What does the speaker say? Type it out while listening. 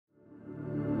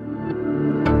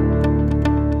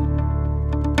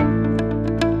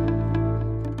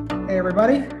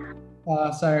everybody.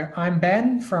 So I'm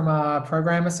Ben from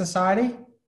Programmer Society,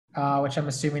 which I'm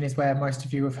assuming is where most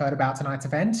of you have heard about tonight's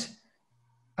event.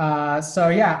 Hypothesis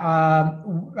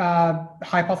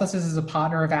is a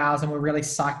partner of ours, and we're really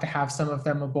psyched to have some of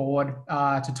them aboard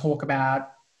to talk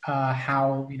about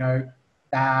how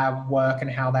their work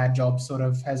and how their job sort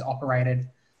of has operated.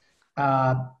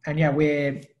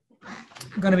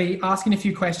 We're going to be asking a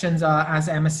few questions. As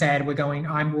Emma said,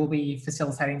 I will be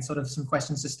facilitating sort of some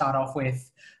questions to start off with.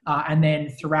 And then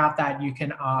throughout that, you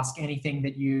can ask anything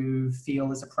that you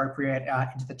feel is appropriate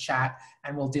into the chat,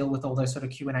 and we'll deal with all those sort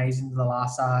of Q&As into the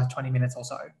last 20 minutes or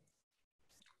so.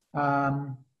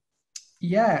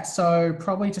 So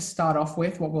probably to start off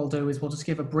with, what we'll do is we'll just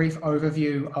give a brief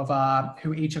overview of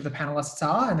who each of the panelists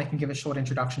are, and they can give a short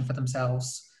introduction for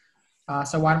themselves.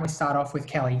 So why don't we start off with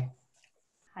Kelly?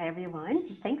 Hi,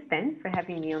 everyone. Thanks, Ben, for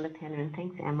having me on the panel, and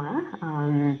thanks,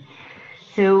 Emma.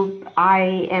 So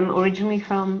I am originally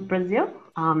from Brazil,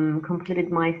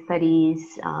 completed my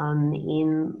studies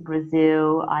in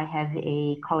Brazil. I have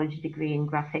a college degree in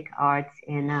graphic arts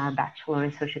and a bachelor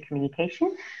in social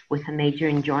communication with a major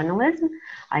in journalism.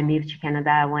 I moved to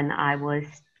Canada when I was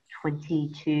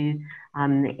 22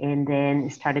 and then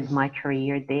started my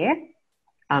career there.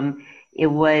 It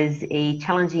was a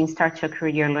challenging start to a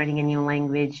career, learning a new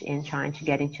language and trying to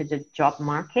get into the job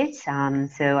market.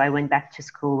 So I went back to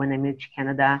school when I moved to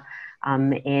Canada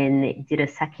and did a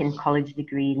second college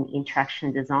degree in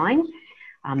interaction design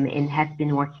and have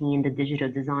been working in the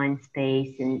digital design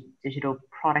space and digital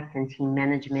product and team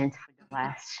management for the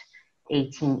last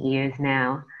 18 years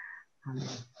now.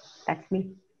 That's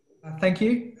me. Thank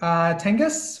you.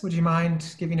 Tengis, would you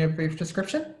mind giving a brief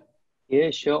description? Yeah,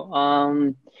 sure.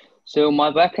 So my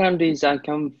background is I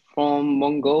come from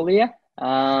Mongolia.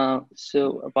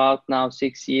 So about now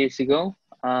 6 years ago.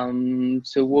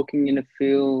 So working in the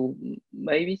field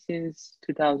maybe since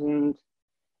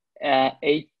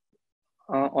 2008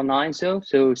 or 9. So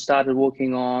started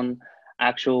working on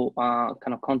actual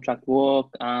kind of contract work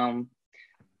and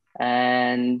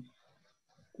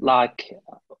I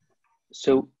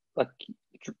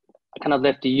kind of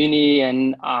left the uni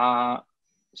and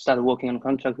started working on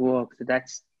contract work. So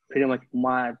that's pretty much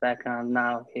my background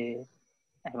now. Here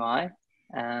am I.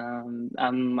 I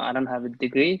don't have a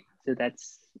degree, so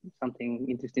that's something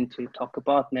interesting to talk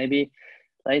about maybe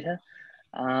later.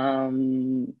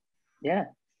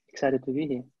 Excited to be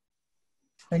here.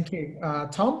 Thank you.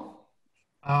 Tom?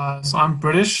 So I'm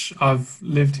British. I've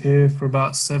lived here for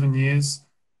about 7 years.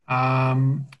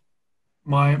 My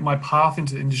path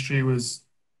into the industry was,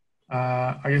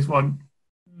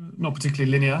 not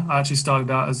particularly linear. I actually started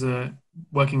out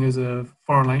working as a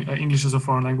English as a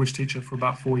foreign language teacher for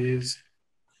about 4 years.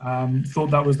 Thought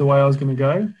that was the way I was going to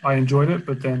go. I enjoyed it,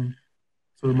 but then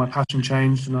sort of my passion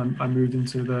changed and I moved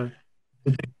into the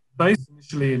space,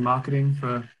 initially in marketing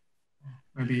for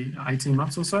maybe 18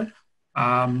 months or so.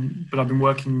 But I've been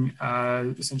working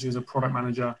essentially as a product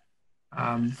manager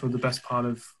for the best part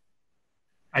of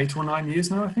 8 or 9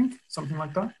 years now, I think, something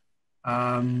like that.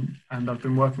 And I've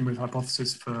been working with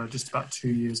Hypothesis for just about 2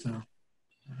 years now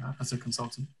as a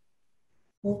consultant.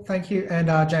 Well, thank you. And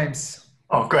James?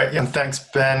 Oh, great. Yeah, thanks,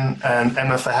 Ben and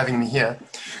Emma, for having me here.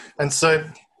 And so,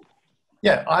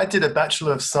 I did a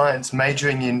Bachelor of Science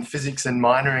majoring in physics and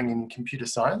minoring in computer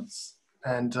science.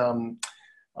 And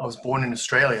I was born in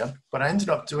Australia, but I ended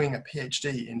up doing a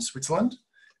PhD in Switzerland.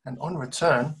 And on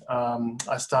return,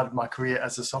 I started my career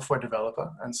as a software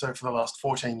developer. And so for the last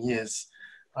 14 years,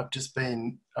 I've just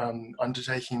been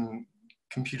undertaking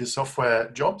computer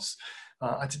software jobs.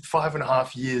 I did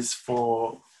 5.5 years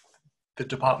for the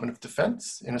Department of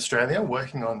Defence in Australia,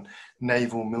 working on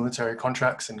naval military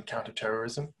contracts and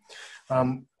counter-terrorism.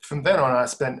 From then on, I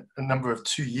spent a number of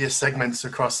 2-year segments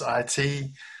across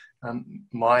IT,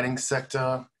 mining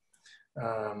sector,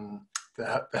 the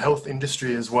health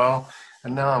industry as well.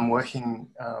 And now I'm working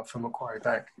for Macquarie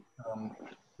Bank,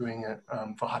 doing it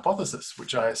for Hypothesis,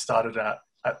 which I started at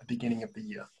the beginning of the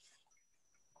year.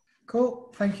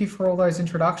 Cool. Thank you for all those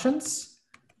introductions.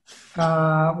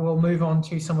 We'll move on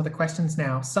to some of the questions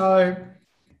now. So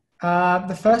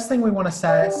the first thing we want to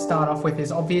start off with is,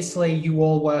 obviously you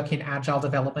all work in Agile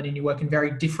development and you work in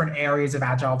very different areas of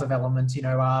Agile development.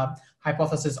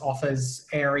 Hypothesis offers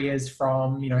areas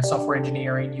from, software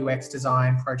engineering, UX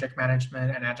design, project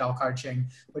management, and Agile coaching,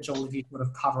 which all of you sort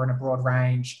of cover in a broad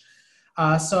range.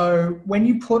 So when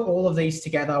you put all of these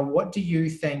together, what do you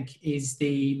think is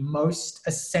the most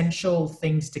essential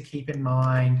things to keep in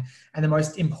mind and the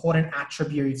most important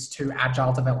attributes to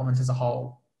Agile development as a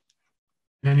whole?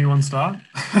 Can anyone start?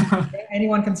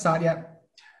 Anyone can start, yeah.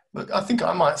 Look, I think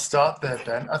I might start there,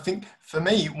 Ben. I think for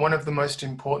me, one of the most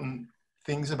important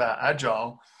things about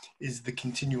Agile is the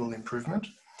continual improvement.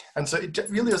 And so it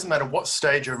really doesn't matter what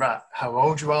stage you're at, how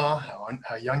old you are,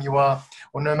 how young you are,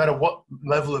 or no matter what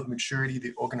level of maturity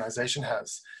the organization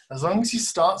has. As long as you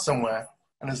start somewhere,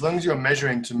 and as long as you're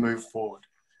measuring to move forward,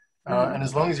 and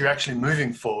as long as you're actually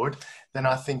moving forward, then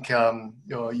I think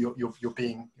you're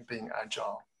being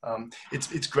agile.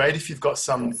 It's great if you've got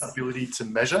some ability to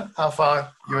measure how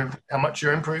much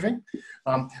you're improving,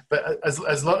 but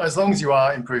as long as you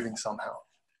are improving somehow.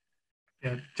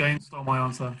 Yeah, Jane stole my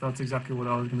answer. That's exactly what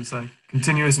I was going to say.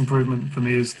 Continuous improvement for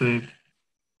me is the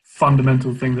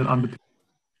fundamental thing that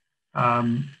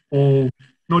underpins all,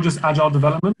 not just agile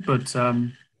development, but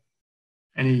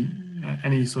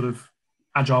any sort of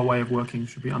agile way of working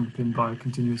should be underpinned by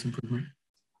continuous improvement.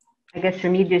 I guess for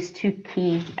me, there's two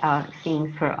key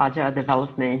things for agile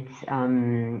development,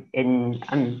 and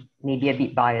I'm maybe a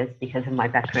bit biased because of my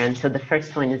background. So the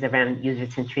first one is around user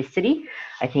centricity.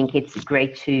 I think it's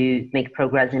great to make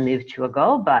progress and move to a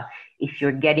goal, but if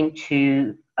you're getting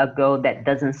to a goal that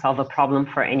doesn't solve a problem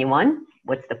for anyone,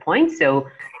 what's the point? So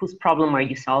whose problem are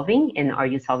you solving, and are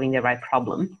you solving the right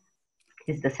problem?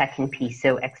 Is the second piece.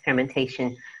 So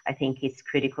experimentation, I think, is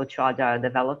critical to agile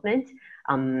development.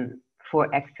 For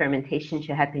experimentation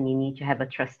to happen, you need to have a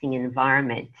trusting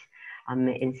environment.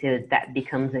 And so that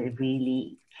becomes a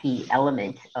really key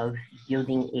element of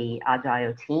building a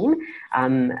agile team.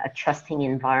 A trusting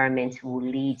environment will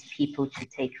lead people to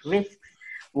take risks,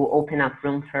 will open up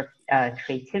room for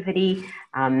creativity,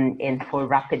 and for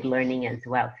rapid learning as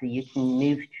well. So you can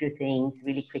move through things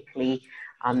really quickly.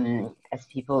 As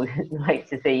people like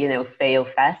to say, fail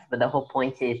fast, but the whole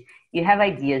point is you have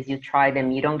ideas, you try them,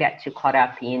 you don't get too caught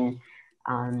up in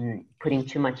putting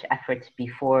too much effort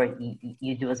before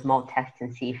you do a small test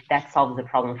and see if that solves the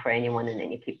problem for anyone, and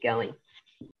then you keep going.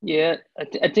 Yeah,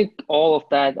 I think all of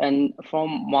that, and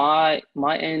from my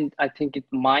end, I think the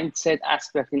mindset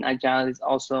aspect in Agile is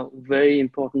also very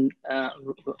important,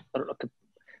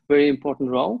 very important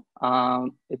role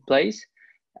it plays.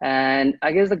 And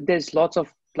I guess there's lots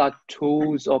of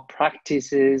tools or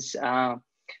practices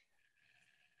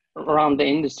around the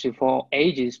industry for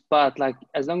ages, but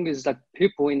as long as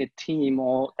people in the team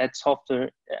or that software,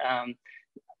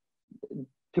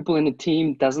 people in the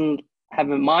team doesn't have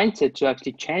a mindset to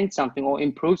actually change something or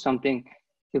improve something,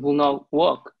 it will not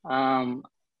work.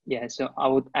 Yeah, so I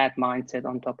would add mindset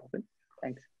on top of it.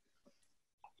 Thanks.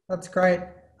 That's great.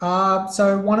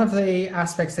 So one of the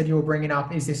aspects that you were bringing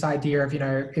up is this idea of,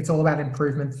 it's all about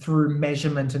improvement through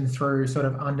measurement and through sort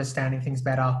of understanding things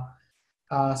better.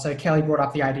 So Kelly brought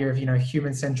up the idea of,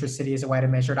 human centricity as a way to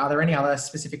measure it. Are there any other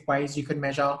specific ways you could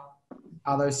measure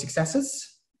those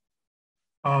successes?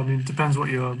 I mean, it depends what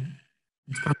you're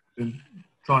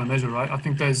trying to measure, right? I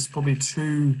think there's probably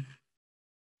two.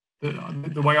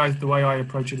 The way I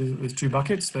approach it is there's two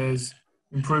buckets. There's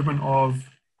improvement of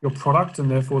your product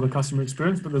and therefore the customer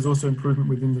experience, but there's also improvement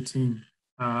within the team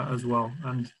as well.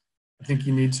 And I think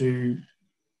you need to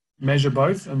measure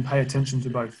both and pay attention to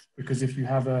both, because if you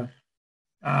have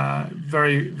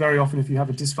very, very often, if you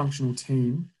have a dysfunctional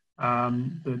team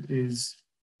that is,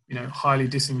 highly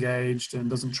disengaged and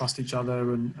doesn't trust each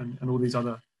other and all these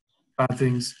other bad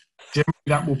things, generally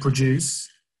that will produce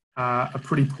a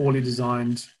pretty poorly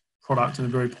designed product and a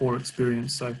very poor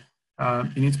experience. So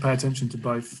you need to pay attention to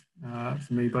both,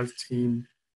 for me, both team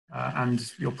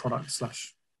and your product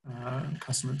 /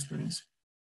 customer experience.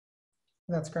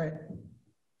 That's great.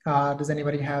 Does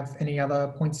anybody have any other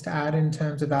points to add in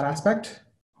terms of that aspect?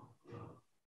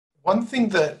 One thing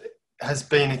that has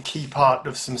been a key part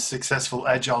of some successful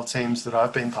agile teams that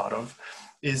I've been part of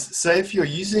is, say, if you're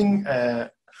using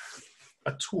a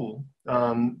tool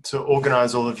to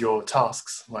organize all of your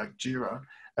tasks like Jira,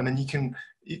 and then you can,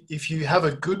 if you have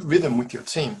a good rhythm with your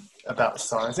team about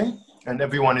sizing, and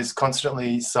everyone is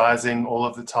constantly sizing all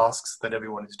of the tasks that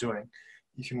everyone is doing,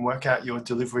 you can work out your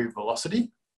delivery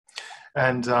velocity.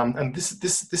 And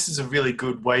this is a really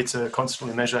good way to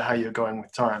constantly measure how you're going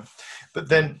with time. But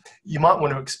then you might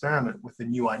want to experiment with a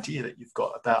new idea that you've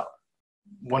got about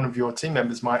one of your team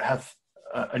members might have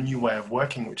a new way of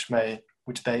working, which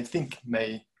they think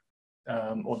may,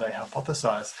 or they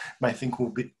hypothesize, may think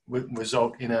will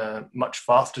result in a much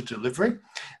faster delivery.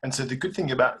 And so the good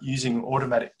thing about using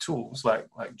automatic tools like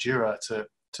Jira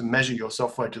to measure your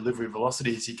software delivery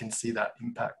velocity is you can see that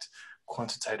impact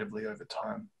quantitatively over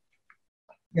time.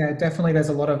 Yeah, definitely. There's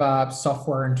a lot of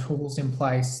software and tools in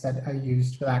place that are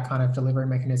used for that kind of delivery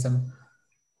mechanism.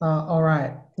 All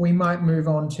right, we might move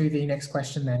on to the next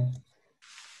question then,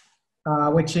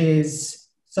 which is,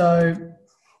 so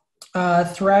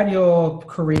Throughout your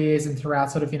careers and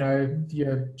throughout sort of,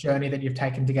 your journey that you've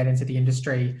taken to get into the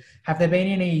industry, have there been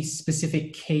any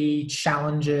specific key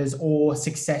challenges or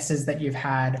successes that you've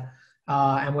had?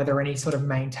 And were there any sort of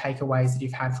main takeaways that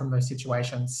you've had from those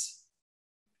situations?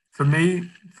 For me,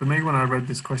 when I read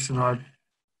this question, I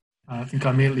think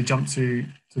I immediately jumped to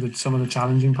some of the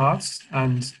challenging parts,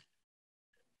 and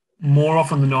more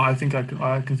often than not, I think I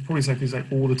can probably safely say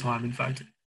all the time. In fact,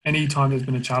 any time there's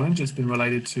been a challenge, it's been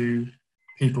related to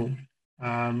people.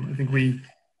 I think we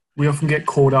often get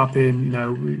caught up in,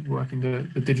 we work in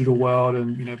the digital world,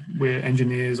 and we're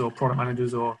engineers or product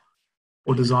managers or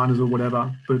designers or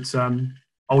whatever. But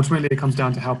ultimately, it comes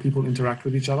down to how people interact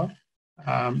with each other.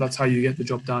 That's how you get the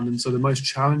job done. And so the most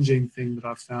challenging thing that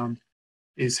I've found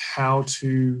is how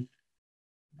to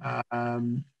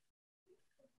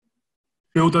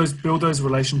build those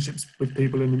relationships with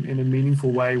people in a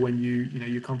meaningful way when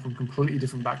you come from completely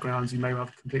different backgrounds. You may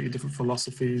have completely different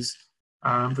philosophies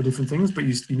for different things, but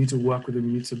you need to work with them.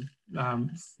 You need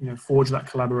to forge that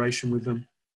collaboration with them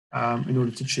in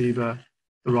order to achieve the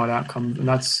right outcome. And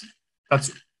that's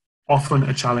often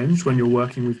a challenge when you're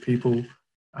working with people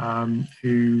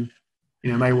who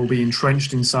may well be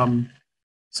entrenched in some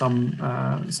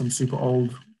super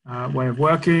old way of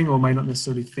working, or may not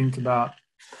necessarily think about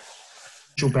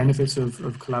benefits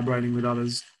of collaborating with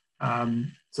others.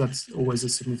 So that's always a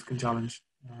significant challenge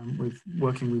with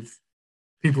working with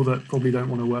people that probably don't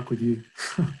want to work with you.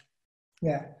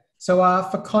 Yeah. So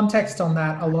for context on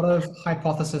that, a lot of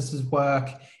Hypothesis's work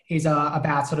is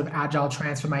about sort of agile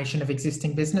transformation of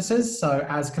existing businesses. So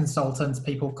as consultants,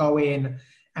 people go in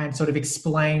and sort of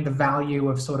explain the value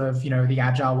of sort of, the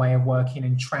agile way of working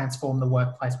and transform the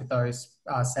workplace with those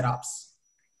setups.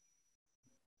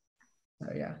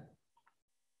 So, yeah.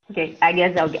 Okay, I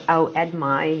guess I'll add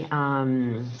my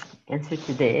answer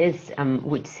to this,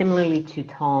 which similarly to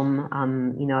Tom,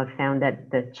 I've found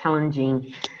that the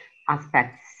challenging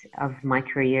aspects of my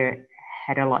career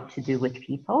had a lot to do with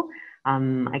people.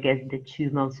 I guess the two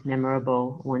most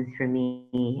memorable ones for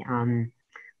me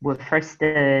were first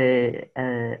a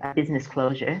business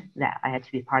closure that I had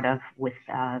to be part of with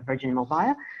Virgin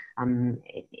Mobile. And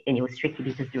it was tricky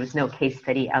because there was no case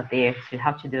study out there to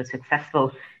how to do a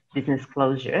successful business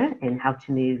closure and how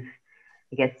to move,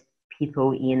 I guess,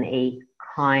 people in a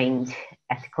kind,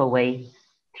 ethical way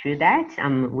through that.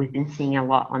 We've been seeing a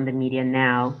lot on the media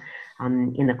now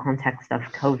in the context of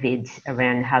COVID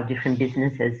around how different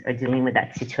businesses are dealing with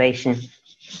that situation.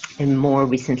 And more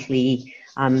recently,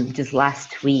 just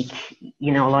last week,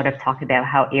 a lot of talk about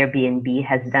how Airbnb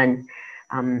has done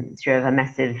sort of a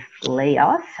massive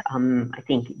layoff. I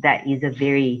think that is a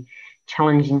very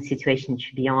challenging situation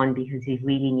to be on, because we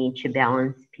really need to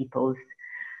balance people's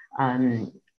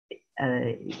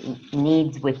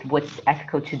needs with what's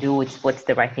ethical to do, what's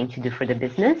the right thing to do for the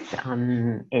business.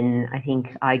 And I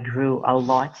think I grew a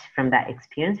lot from that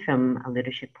experience from a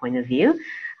leadership point of view.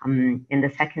 And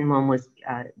the second one was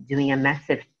doing a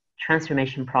massive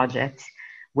transformation project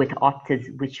with UTS,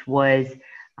 which was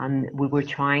we were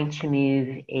trying to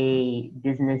move a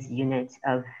business unit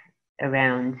of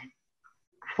around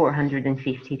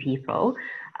 450 people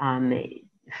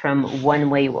from one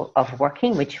way of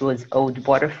working, which was old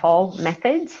waterfall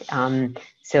methods.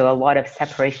 So a lot of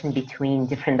separation between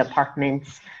different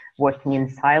departments working in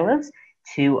silos,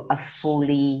 to a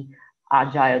fully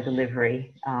agile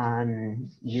delivery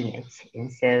unit.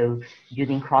 And so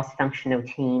using cross-functional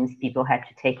teams, people had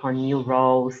to take on new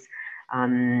roles.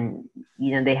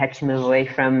 They had to move away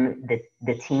from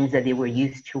the teams that they were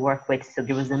used to work with. So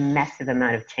there was a massive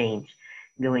amount of change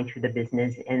going through the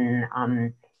business.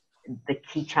 And the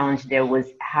key challenge there was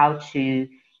how to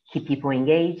keep people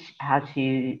engaged, how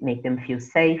to make them feel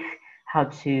safe, how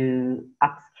to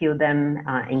upskill them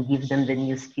and give them the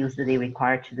new skills that they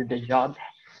require to do the job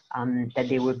that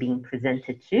they were being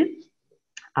presented to,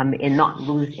 and not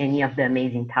lose any of the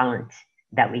amazing talent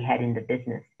that we had in the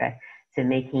business. Right? So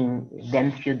making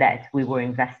them feel that we were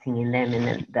investing in them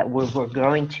and that we were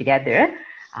growing together,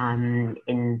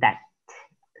 in that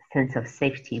sense of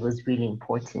safety was really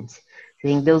important. So I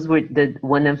think those were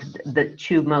one of the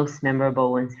two most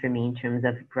memorable ones for me in terms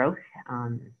of growth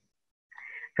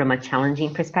from a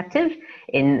challenging perspective.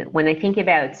 And when I think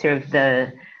about sort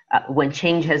of when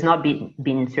change has not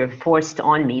been sort of forced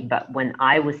on me, but when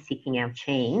I was seeking out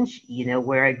change,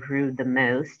 where I grew the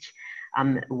most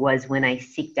was when I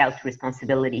seeked out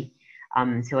responsibility.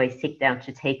 So I seeked out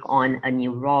to take on a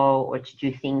new role or to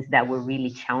do things that were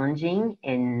really challenging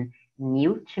and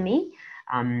new to me.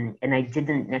 And I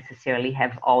didn't necessarily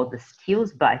have all the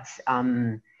skills, but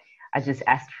I just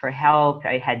asked for help.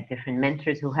 I had different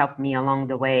mentors who helped me along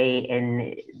the way.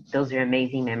 And those are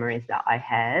amazing memories that I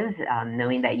have,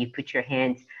 knowing that you put your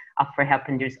hand up for help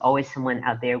and there's always someone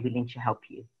out there willing to help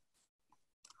you.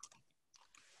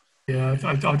 Yeah,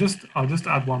 I'll just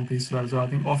add one piece to that as well. I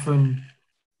think often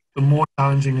the more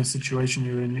challenging a situation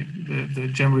you're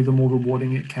in, generally the more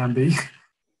rewarding it can be.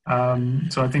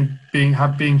 So I think being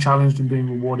challenged and being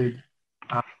rewarded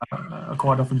are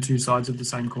quite often two sides of the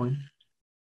same coin.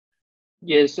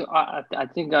 Yeah, so I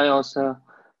think I also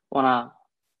want to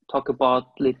talk about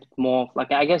a little more,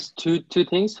 like, I guess two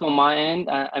things from my end.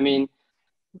 I mean,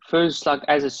 first, like,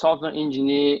 as a software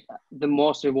engineer, the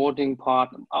most rewarding part,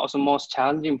 also most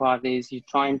challenging part, is you're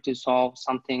trying to solve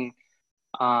something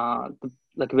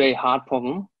like a very hard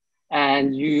problem,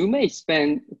 and you may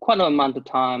spend quite an amount of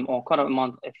time or quite an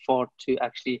amount of effort to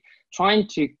actually trying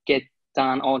to get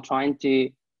done or trying to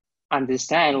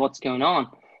understand what's going on.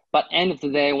 But end of the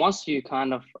day, once you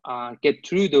kind of get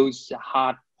through those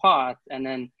hard parts, and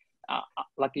then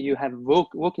like you have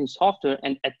working software,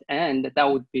 and at the end, that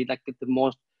would be like the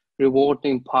most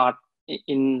rewarding part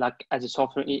in like as a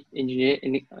software engineer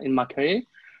in my career.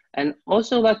 And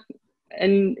also, like,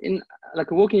 in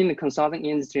like working in the consulting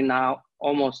industry now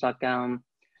almost like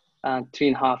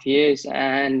 3.5 years,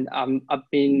 and I've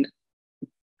been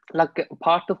like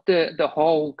part of the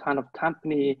whole kind of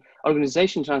company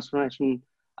organization transformation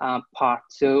part.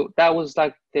 So that was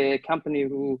like the company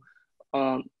who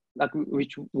like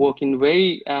which work in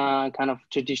very kind of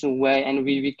traditional way, and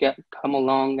we come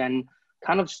along and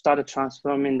kind of started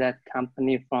transforming that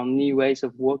company from new ways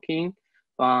of working,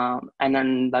 and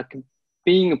then like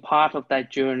being a part of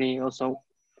that journey also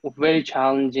very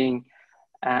challenging,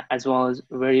 as well as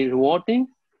very rewarding.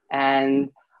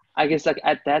 And I guess like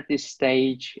at this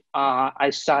stage, I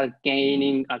started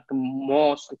gaining like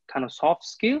more kind of soft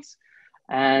skills,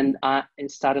 and I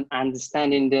started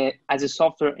understanding that as a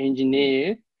software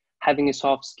engineer, having a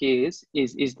soft skills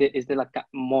is the like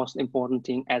most important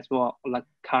thing as well, like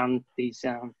current this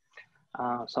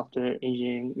software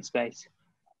engineering space.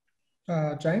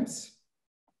 James?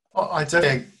 I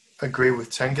definitely agree with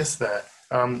Tengis there.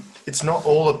 It's not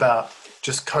all about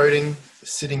just coding,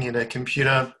 sitting in a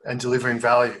computer and delivering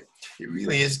value. It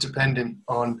really is dependent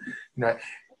on,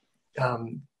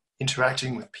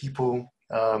 interacting with people,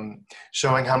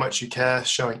 showing how much you care,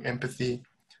 showing empathy,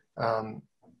 and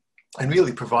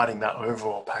really providing that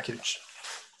overall package.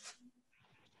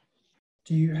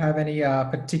 Do you have any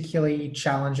particularly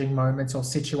challenging moments or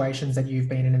situations that you've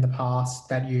been in the past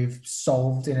that you've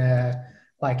solved in a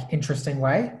interesting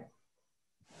way?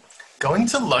 Going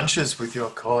to lunches with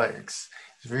your colleagues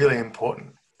is really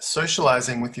important.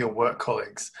 Socializing with your work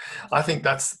colleagues, I think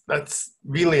that's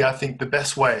really, I think, the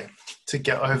best way to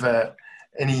get over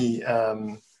any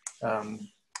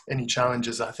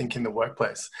challenges, I think, in the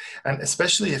workplace. And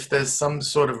especially if there's some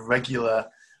sort of regular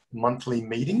monthly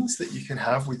meetings that you can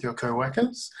have with your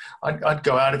co-workers, I'd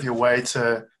go out of your way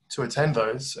to attend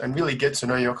those and really get to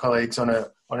know your colleagues on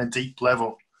a deep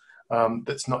level.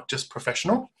 That's not just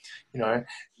professional.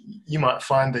 You might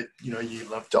find that you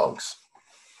love dogs.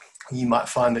 You might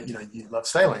find that you love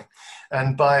sailing,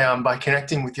 and by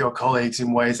connecting with your colleagues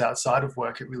in ways outside of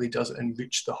work, it really does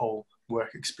enrich the whole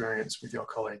work experience with your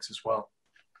colleagues as well.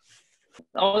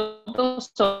 I'll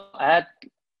also add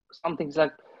something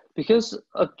like, because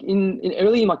in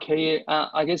early in my career,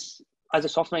 I guess as a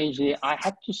software engineer, I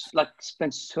had to like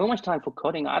spend so much time for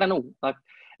coding. I don't know, like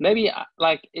maybe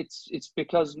like it's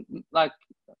because like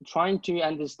trying to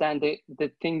understand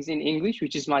the things in English,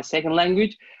 which is my second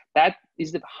language, that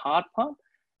is the hard part.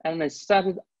 And I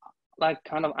started like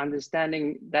kind of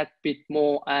understanding that bit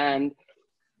more, and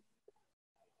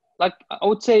like I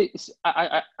would say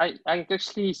I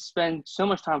actually spend so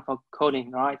much time for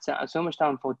coding, right? So much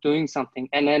time for doing something,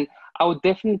 and then I would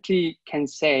definitely can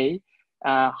say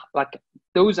like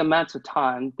those amounts of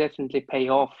time definitely pay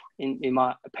off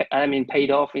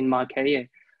paid off in my career.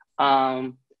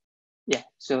 Yeah,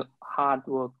 so hard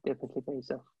work definitely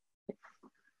pays off.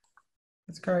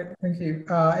 That's great, thank you.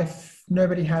 If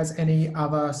nobody has any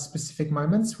other specific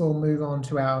moments, we'll move on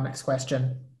to our next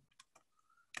question.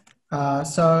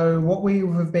 So what we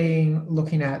have been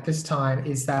looking at this time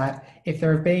is that if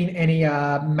there have been any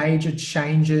major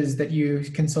changes that you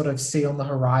can sort of see on the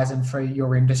horizon for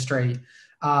your industry,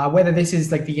 whether this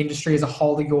is like the industry as a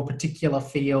whole, your particular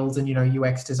fields and,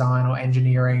 UX design or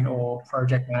engineering or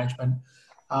project management,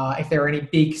 if there are any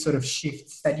big sort of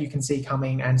shifts that you can see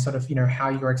coming and sort of, how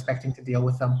you're expecting to deal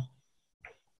with them.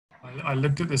 I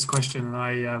looked at this question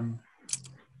and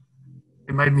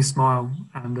it made me smile,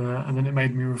 and then it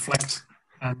made me reflect.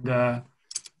 And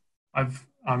I've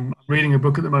I'm reading a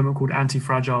book at the moment called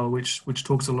Anti-Fragile, which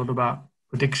talks a lot about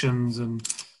predictions and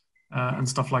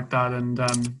stuff like that. And I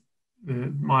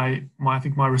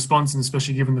think my response, and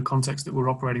especially given the context that we're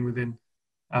operating within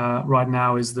right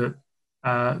now, is that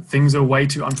things are way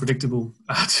too unpredictable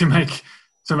to make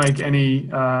any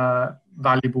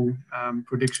valuable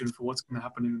prediction for what's going to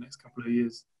happen in the next couple of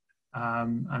years.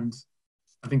 And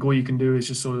I think all you can do is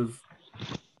just sort of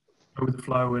go with the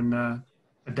flow and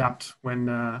adapt when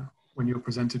you're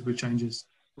presented with changes,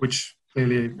 which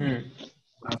clearly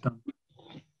I have done.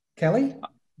 Kelly?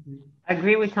 I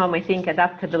agree with Tom. I think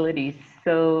adaptability is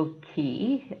so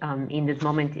key in this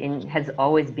moment, and has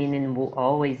always been and will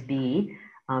always be.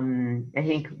 I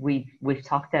think we've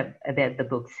talked about the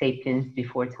book *Sapiens*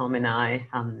 before, Tom and I.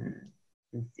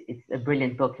 It's a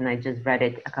brilliant book, and I just read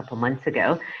it a couple months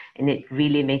ago, and it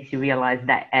really makes you realize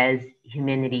that as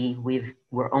humanity,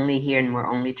 we're only here and we're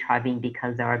only thriving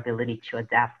because our ability to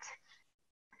adapt.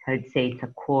 So I'd say it's a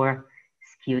core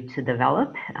skill to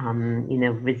develop,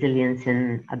 resilience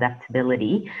and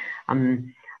adaptability.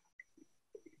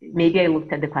 Maybe I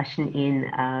looked at the question in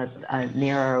a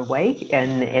narrower way,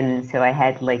 and so I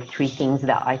had like 3 things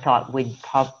that I thought would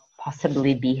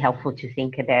possibly be helpful to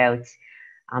think about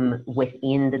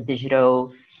within the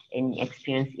digital and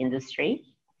experience industry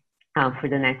for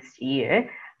the next year.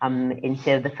 And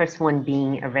so the first one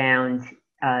being around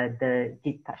the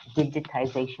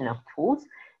digitization of tools.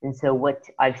 And so what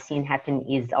I've seen happen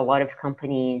is a lot of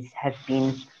companies have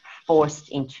been forced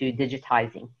into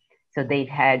digitizing. So they've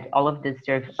had all of this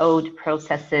sort of old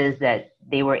processes that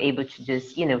they were able to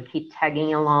just, keep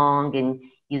tagging along and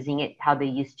using it how they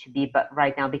used to be. But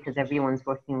right now, because everyone's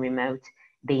working remote,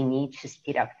 they need to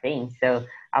speed up things. So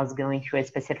I was going through a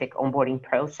specific onboarding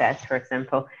process, for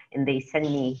example, and they sent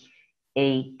me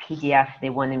a PDF.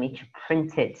 They wanted me to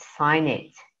print it, sign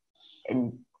it,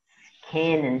 and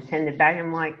scan and send it back.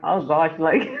 I'm like, oh gosh,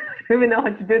 like, I don't even know how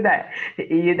to do that.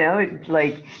 It's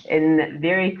like, and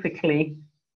very quickly,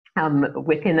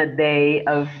 within a day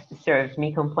of sort of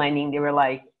me complaining, they were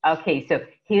like, okay, so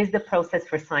here's the process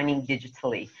for signing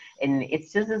digitally. And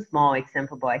it's just a small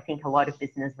example, but I think a lot of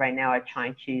business right now are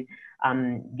trying to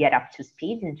get up to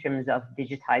speed in terms of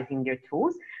digitizing their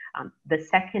tools. The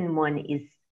second one is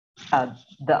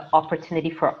the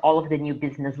opportunity for all of the new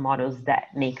business models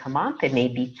that may come up. It may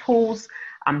be tools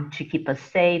to keep us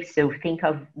safe. So think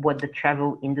of what the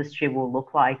travel industry will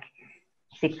look like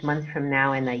 6 months from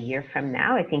now and a year from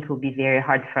now. I think it will be very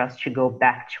hard for us to go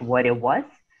back to what it was.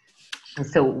 And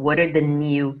so what are the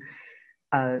new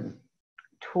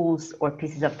tools or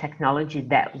pieces of technology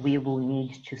that we will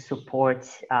need to support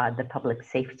the public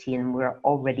safety? And we're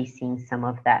already seeing some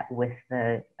of that with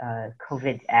the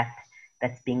COVID app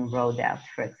that's being rolled out,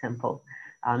 for example,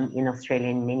 in Australia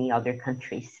and many other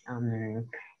countries. And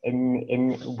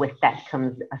with that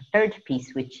comes a third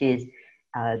piece, which is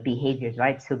behaviors,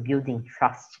 right? So building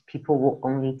trust. People will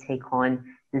only take on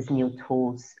these new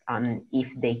tools if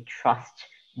they trust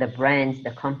the brand,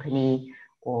 the company,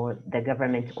 or the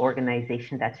government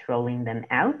organization that's rolling them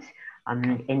out.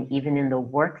 And even in the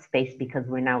workspace, because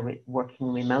we're now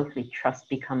working remotely, trust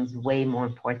becomes way more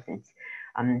important.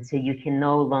 So you can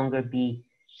no longer be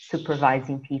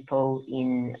supervising people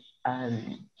in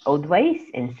old ways.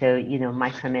 And so,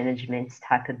 micromanagement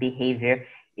type of behavior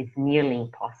is nearly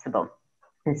impossible.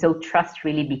 And so trust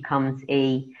really becomes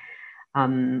a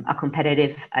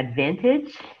competitive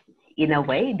advantage in a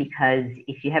way, because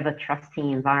if you have a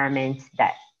trusting environment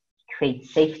that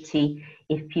creates safety,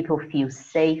 if people feel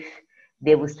safe,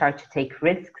 they will start to take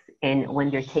risks. And when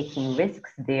they're taking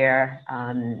risks, they're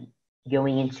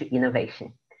going into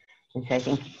innovation. And so I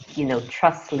think,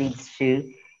 trust leads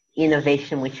to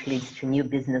innovation, which leads to new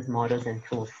business models and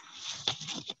tools.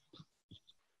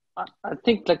 I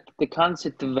think like the current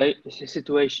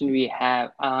situation we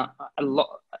have, a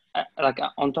lot, like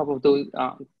on top of those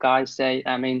guys say,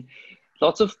 I mean,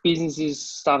 lots of businesses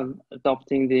started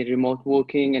adopting the remote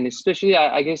working, and especially,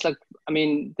 I guess, like, I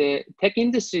mean, the tech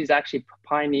industry is actually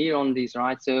pioneer on this,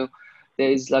 right? So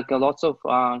there's like a lots of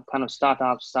kind of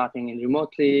startups starting in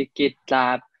remotely,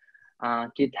 GitLab,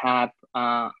 GitHub,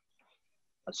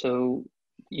 so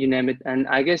you name it. And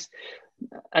I guess,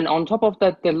 and on top of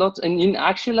that, there are lots, and in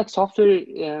actually like software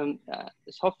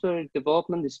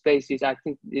development spaces, I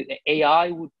think the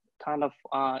AI would kind of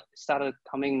started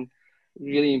coming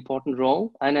really important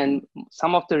role. And then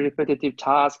some of the repetitive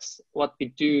tasks, what we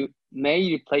do may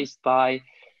be replaced by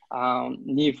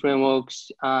new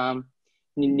frameworks,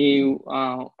 new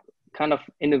kind of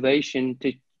innovation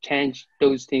to change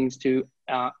those things to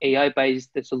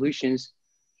AI-based solutions.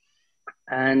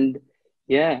 And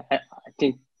yeah, I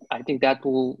think that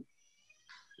will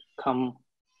come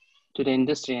to the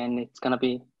industry, and it's going to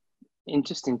be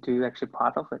interesting to actually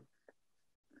part of it.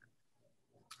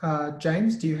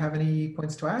 James, do you have any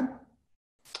points to add?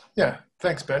 Yeah,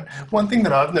 thanks, Ben. One thing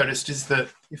that I've noticed is that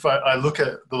if I look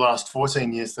at the last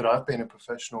 14 years that I've been a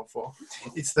professional for,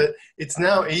 it's that it's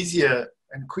now easier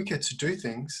and quicker to do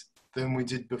things than we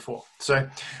did before. So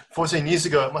 14 years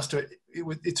ago,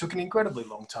 it took an incredibly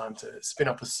long time to spin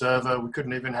up a server. We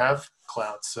couldn't even have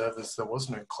cloud servers. There was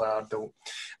no cloud.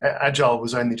 Agile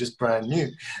was only just brand new.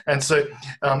 And so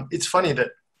it's funny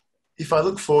that if I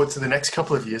look forward to the next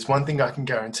couple of years, one thing I can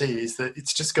guarantee is that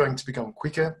it's just going to become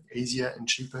quicker, easier, and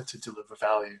cheaper to deliver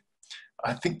value.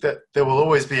 I think that there will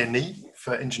always be a need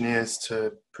for engineers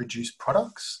to produce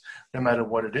products, no matter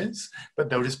what it is, but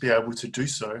they'll just be able to do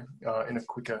so in a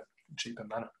quicker, cheaper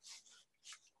manner.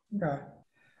 Okay.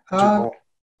 No,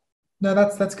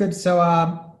 that's good. So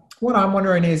what I'm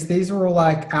wondering is, these are all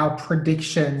like our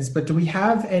predictions, but do we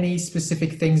have any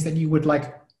specific things that you would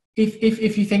like,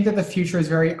 if you think that the future is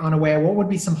very unaware, what would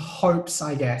be some hopes,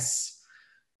 I guess,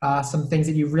 some things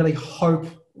that you really hope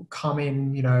come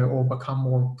in, or become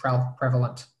more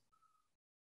prevalent?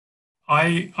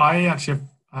 I actually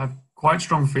have quite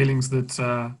strong feelings that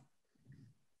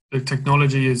the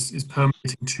technology is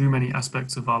permeating too many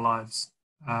aspects of our lives.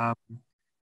 And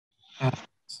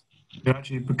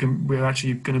we're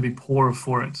actually going to be poorer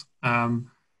for it.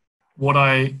 What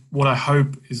I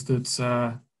hope is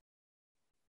that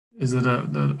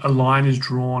a line is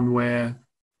drawn where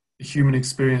the human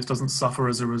experience doesn't suffer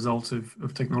as a result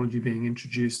of technology being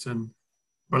introduced, and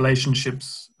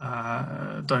relationships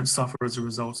don't suffer as a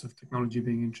result of technology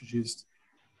being introduced.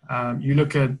 You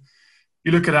look at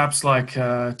apps like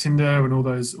Tinder and all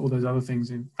those other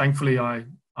things. And thankfully, I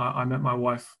met my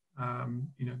wife,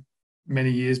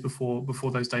 many years before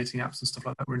those dating apps and stuff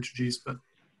like that were introduced. But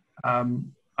I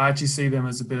actually see them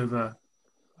as a bit of a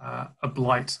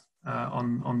blight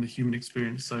on the human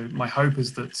experience. So my hope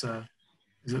is that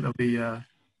there'll be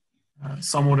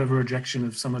somewhat of a rejection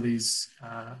of some of these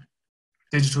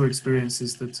digital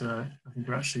experiences that I think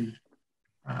are actually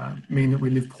mean that we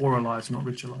live poorer lives, not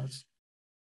richer lives.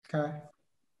 Okay.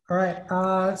 All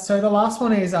right. So the last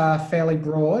one is fairly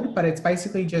broad, but it's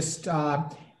basically just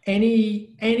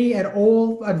any at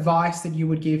all advice that you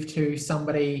would give to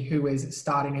somebody who is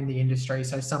starting in the industry.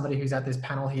 So somebody who's at this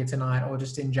panel here tonight, or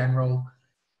just in general,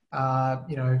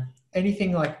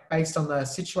 anything like based on the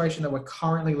situation that we're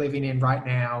currently living in right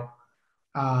now,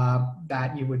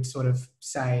 that you would sort of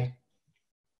say.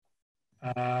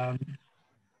 The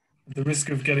risk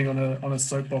of getting on a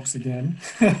soapbox again.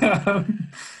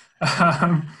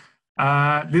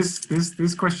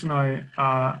 This question I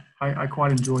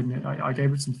quite enjoyed, and I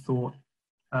gave it some thought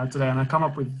today, and I come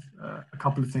up with a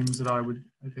couple of things that I would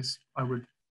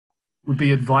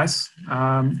be advice.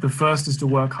 The first is to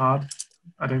work hard.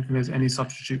 I don't think there's any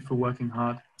substitute for working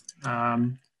hard,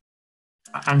 and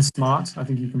smart. I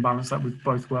think you can balance that with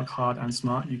both work hard and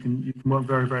smart. You can work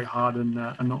very, very hard and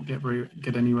not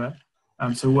get anywhere.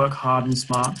 So work hard and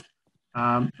smart.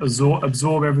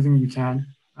 Absorb everything you can.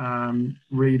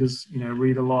 Read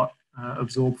a lot.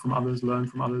 Absorb from others. Learn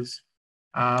from others.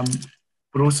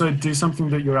 But also do something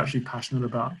that you're actually passionate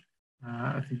about.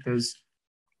 I think there's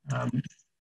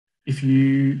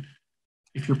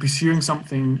if you're pursuing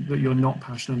something that you're not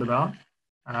passionate about,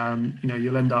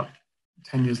 you'll end up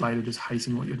 10 years later just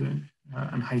hating what you're doing,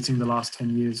 and hating the last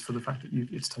 10 years for the fact that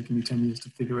it's taken you 10 years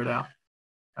to figure it out.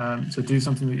 So do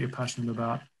something that you're passionate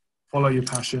about, follow your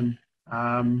passion,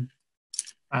 and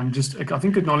just, I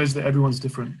think, acknowledge that everyone's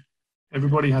different.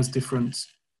 Everybody has different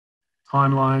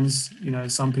timelines.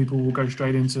 Some people will go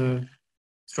straight into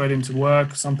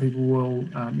work. Some people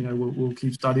will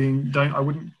keep studying. I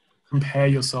wouldn't compare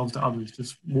yourselves to others.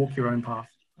 Just walk your own path.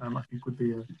 I think would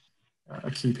be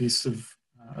a key piece of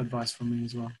advice from me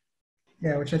as well.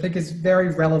 Yeah, which I think is very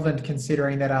relevant,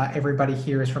 considering that everybody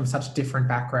here is from such different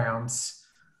backgrounds.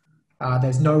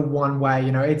 There's no one way.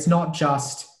 It's not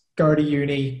just go to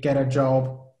uni, get a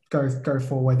job, go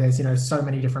forward. There's so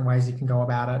many different ways you can go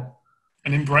about it.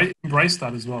 And embrace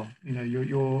that as well.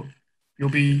 You'll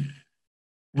be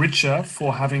richer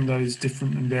for having those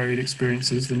different and varied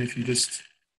experiences than if you just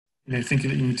think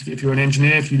that you need to. If you're an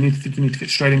engineer, if you need to get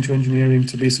straight into engineering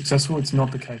to be successful, it's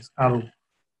not the case at all.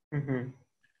 Mm-hmm.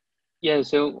 Yeah,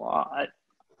 so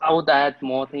I would add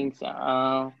more things.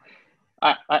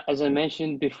 As I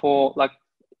mentioned before, like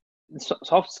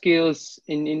soft skills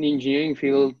in the engineering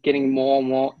field getting more and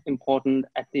more important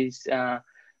at this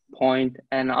point,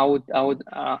 and I would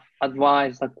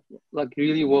advise like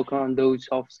really work on those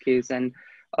soft skills. And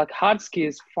like hard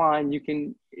skills, fine, you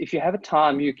can, if you have a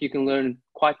time, you can learn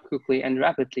quite quickly and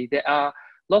rapidly. There are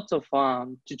lots of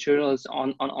tutorials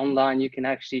on online. You can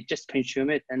actually just consume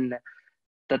it, and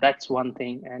that's one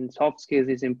thing. And soft skills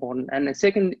is important. And the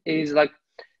second is like,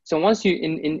 so once you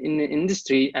in the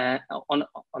industry on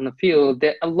the field,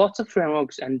 there are lots of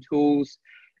frameworks and tools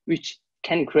which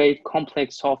can create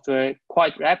complex software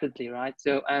quite rapidly, right?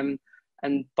 So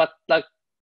but like,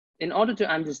 in order to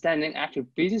understand an actual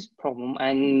business problem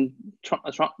and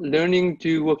learning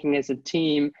to working as a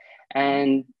team,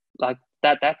 and like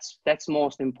that's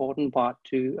most important part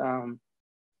to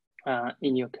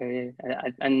in your career,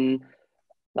 and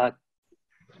like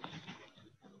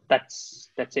that's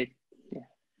it. Yeah.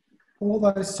 All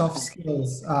those soft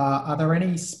skills, are there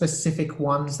any specific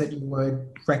ones that you would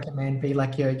recommend be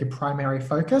like your primary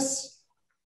focus?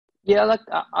 Yeah, like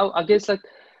I guess like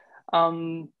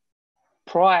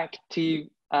proactive,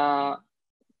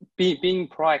 being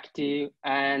proactive,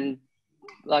 and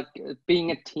like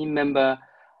being a team member,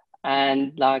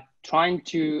 and like trying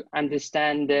to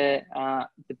understand the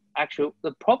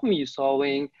problem you're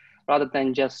solving, rather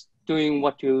than just doing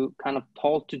what you kind of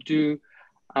told to do.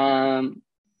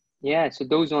 Yeah, so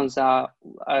those ones are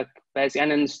basic,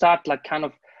 and then start like kind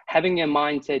of having a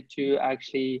mindset to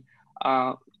actually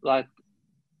like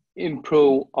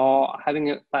improve, or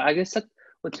having I guess like,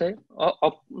 what's say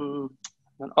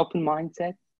an open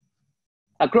mindset,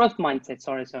 a growth mindset.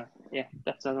 Sorry. Yeah,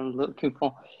 that's what I'm looking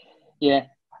for. Yeah.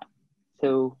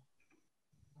 So.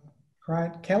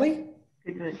 Right, Kelly?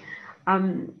 Good.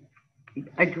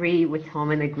 Agree with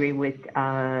Tom and agree with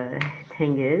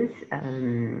Tengis.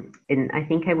 And I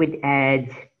think I would add,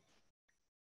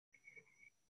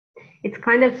 it's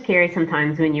kind of scary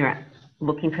sometimes when you're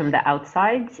looking from the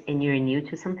outside and you're new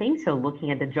to something. So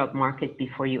looking at the job market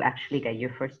before you actually get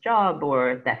your first job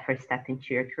or that first step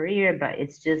into your career. But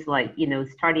it's just like, you know,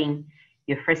 starting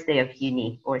your first day of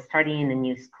uni or starting in a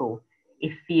new school.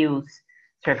 It feels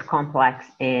sort of complex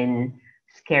and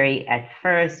scary at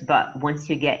first, but once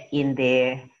you get in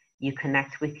there, you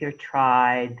connect with your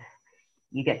tribe,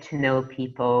 you get to know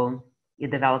people, you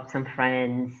develop some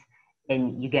friends,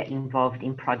 and you get involved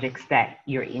in projects that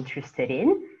you're interested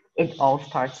in. It all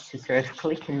starts to sort of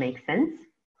click and make sense.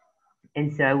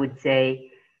 And so I would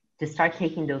say to start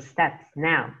taking those steps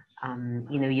now.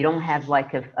 You know, you don't have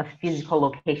like a physical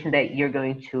location that you're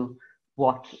going to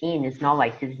walk in. It's not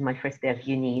like, this is my first day of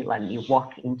uni, let me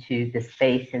walk into the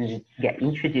space and get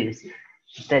introduced.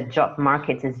 The job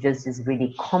market is just this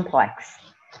really complex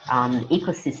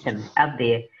ecosystem out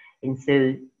there. And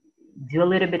so do a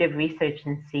little bit of research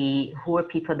and see who are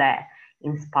people that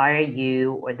inspire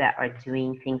you or that are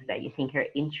doing things that you think are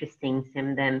interesting.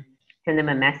 Send them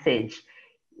a message,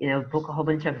 you know, book a whole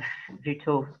bunch of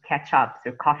virtual catch-ups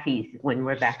or coffees when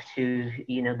we're back to,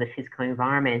 you know, the physical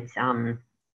environment.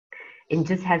 And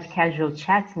just have casual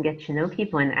chats and get to know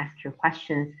people and ask your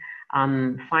questions.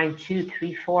 Find 2,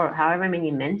 3, 4, however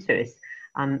many mentors.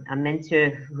 A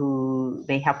mentor who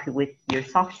may help you with your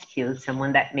soft skills,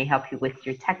 someone that may help you with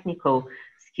your technical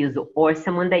skills, or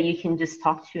someone that you can just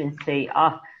talk to and say,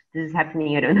 oh, this is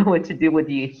happening, I don't know what to do, what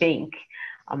do you think?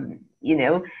 You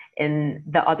know, and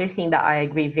the other thing that I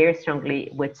agree very strongly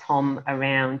with Tom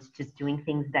around just doing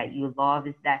things that you love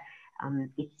is that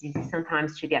it's easy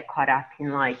sometimes to get caught up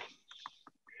in like,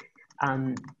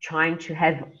 trying to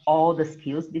have all the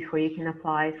skills before you can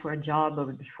apply for a job or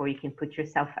before you can put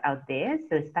yourself out there.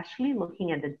 So especially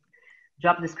looking at the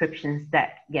job descriptions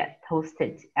that get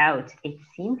posted out, it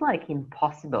seems like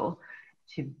impossible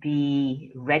to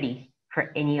be ready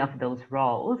for any of those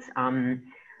roles.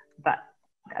 But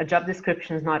a job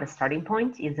description is not a starting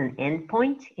point, it's an end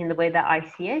point in the way that I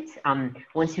see it.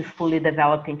 Once you fully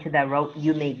develop into that role,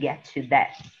 you may get to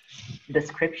that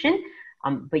description.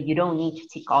 But you don't need to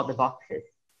tick all the boxes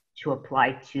to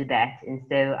apply to that. And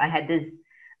so I had this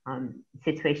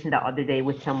situation the other day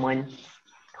with someone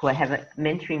who I have a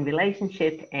mentoring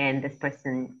relationship, and this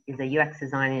person is a UX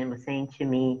designer and was saying to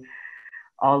me,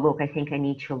 oh, look, I think I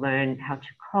need to learn how to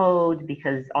code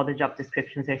because all the job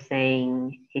descriptions are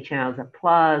saying HTML is a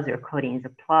plus or coding is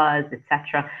a plus,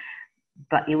 etc.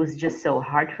 But it was just so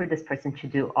hard for this person to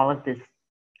do all of this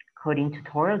coding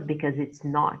tutorials because it's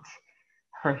not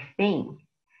her thing,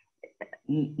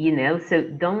 you know. So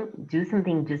don't do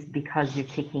something just because you're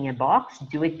ticking a box.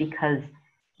 Do it because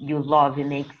you love it,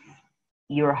 makes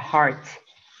your heart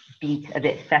beat a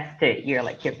bit faster. You're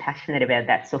passionate about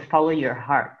that. So follow your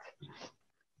heart.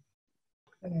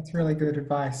 That's really good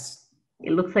advice.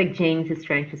 It looks like James is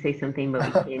trying to say something, but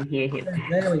we can't hear him.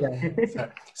 There we go.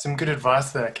 So, some good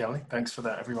advice there, Kelly. Thanks for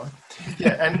that, everyone.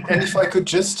 Yeah, and if I could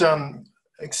just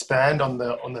expand on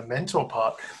the mentor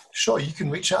part, sure, you can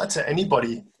reach out to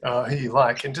anybody who you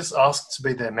like and just ask to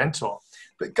be their mentor.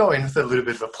 but go in with a little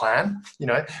bit of a plan.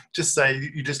 Just say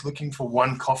you're just looking for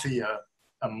one coffee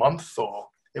a month or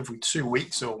every 2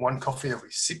 weeks, or one coffee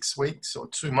every 6 weeks or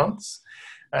 2 months,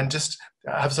 and just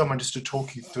have someone just to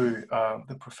talk you through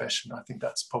the profession. I think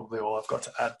that's probably all I've got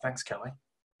to add. Thanks, Kelly.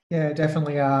 Yeah,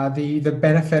 definitely. The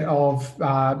benefit of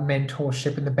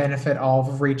mentorship and the benefit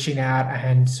of reaching out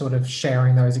and sort of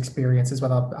sharing those experiences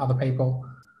with other people.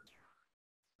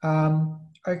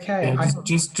 Okay. Yeah,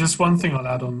 just one thing I'll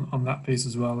add on that piece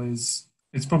as well is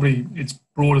it's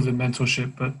broader than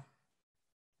mentorship, but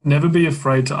never be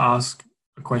afraid to ask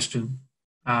a question,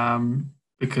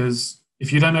 because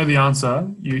if you don't know the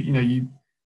answer,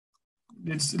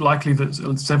 it's likely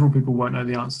that several people won't know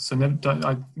the answer. So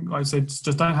I say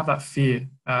just don't have that fear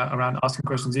around asking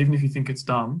questions, even if you think it's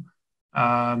dumb.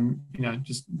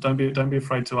 Just don't be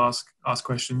afraid to ask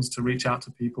questions, to reach out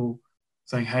to people,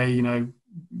 saying, hey,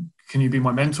 can you be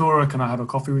my mentor, or can I have a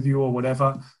coffee with you, or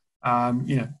whatever.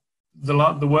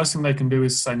 The worst thing they can do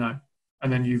is say no,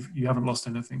 and then you haven't lost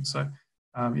anything. So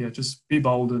just be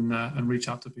bold and reach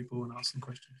out to people and ask them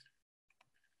questions.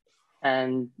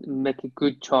 And make a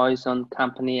good choice on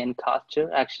company and culture.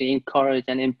 Actually encourage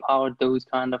and empower those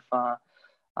kind of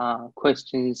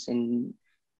questions, and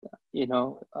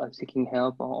seeking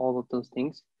help, or all of those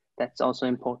things. That's also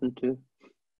important too.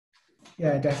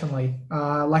 Yeah, definitely.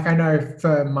 I know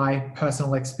for my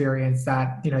personal experience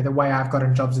that, the way I've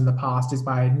gotten jobs in the past is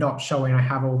by not showing I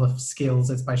have all the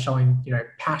skills. It's by showing,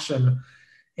 passion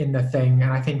in the thing.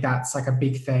 And I think that's like a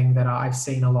big thing that I've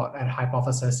seen a lot at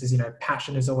Hypothesis is,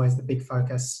 passion is always the big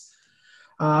focus.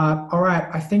 All right.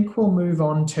 I think we'll move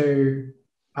on to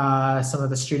some of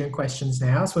the student questions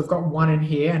now. So we've got one in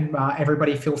here, and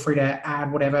everybody feel free to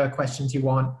add whatever questions you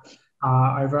want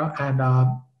over. And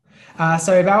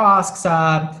so Val asks,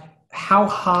 how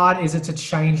hard is it to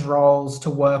change roles to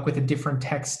work with a different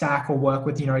tech stack, or work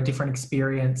with, a different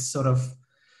experience sort of?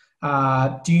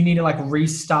 Do you need to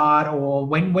restart, or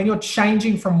when you're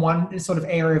changing from one sort of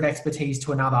area of expertise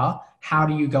to another, how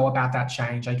do you go about that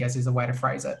change, I guess is a way to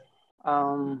phrase it.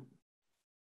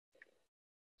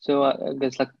 So I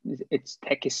guess it's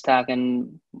tech stack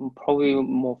and probably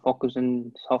more focused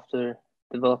on software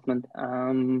development.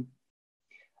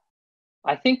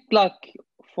 I think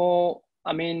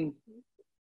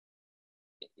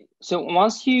so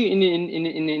once you in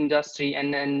the industry,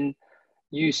 and then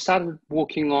you started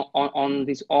working on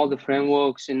these all the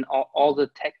frameworks and all the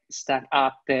tech stack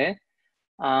out there,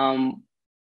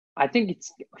 I think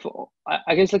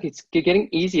it's getting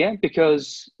easier,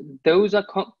 because those are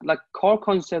core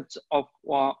concepts of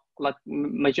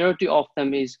majority of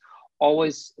them is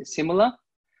always similar.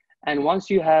 And once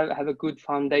you have a good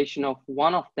foundation of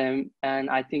one of them,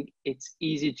 and I think it's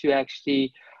easy to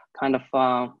actually kind of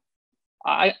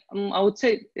I would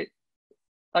say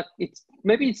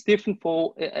it's different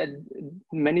for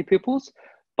many people's,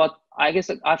 but I guess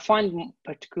I find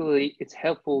particularly it's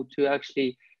helpful to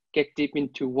actually get deep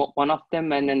into one of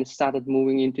them, and then started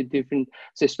moving into different.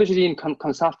 So especially in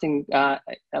consulting,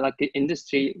 the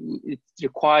industry, it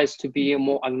requires to be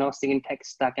more agnostic in tech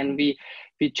stack, and we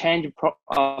change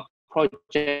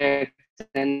projects,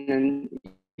 and then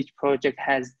each project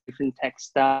has different tech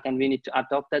stack, and we need to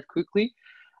adopt that quickly.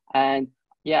 And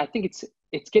I think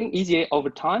it's getting easier over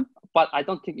time, but I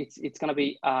don't think it's going to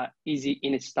be easy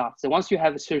in its start. So once you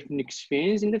have a certain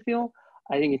experience in the field,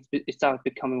 I think it starts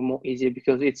becoming more easier,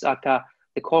 because it's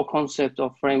the core concept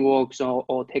of frameworks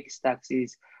or tech stacks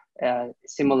is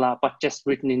similar, but just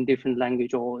written in different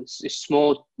language, or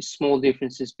small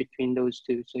differences between those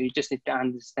two. So you just need to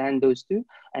understand those two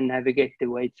and navigate the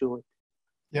way through it.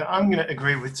 Yeah, I'm going to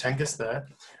agree with Tengis there.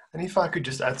 And if I could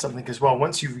just add something as well,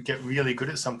 once you get really good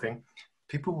at something,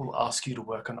 people will ask you to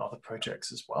work on other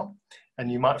projects as well. And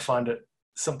you might find that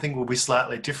something will be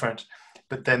slightly different,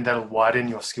 but then that'll widen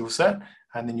your skill set,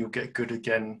 and then you'll get good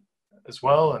again as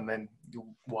well, and then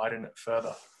you'll widen it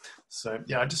further. So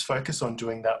I just focus on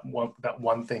doing that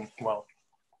one thing well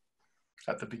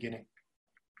at the beginning.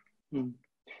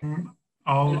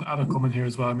 I'll add a comment here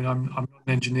as well. I mean, I'm not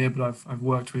an engineer, but I've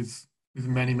worked with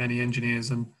many engineers,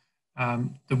 and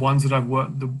the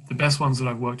best ones that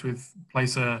I've worked with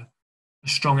place a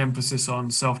strong emphasis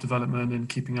on self-development and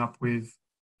keeping up with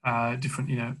different,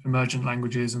 emergent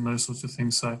languages and those sorts of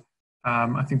things. So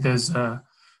I think there's a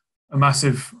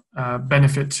massive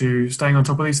benefit to staying on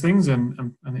top of these things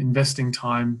and investing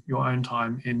your own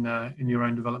time in your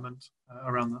own development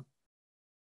around that.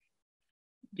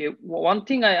 Yeah, one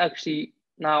thing I actually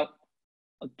now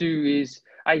do is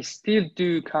I still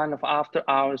do kind of after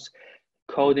hours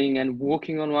coding and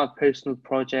working on my personal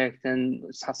project, and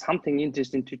something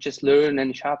interesting to just learn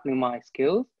and sharpening my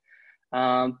skills.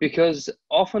 because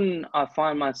often I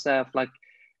find myself like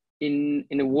in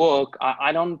a work,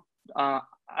 I don't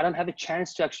have a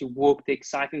chance to actually work the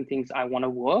exciting things I want to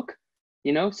work,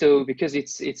 you know. So because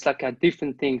it's like a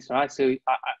different things, right? So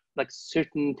like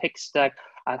certain tech stack,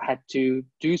 I had to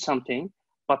do something,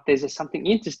 but there's something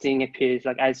interesting appears,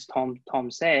 like as Tom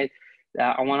said.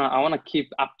 I wanna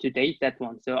keep up to date that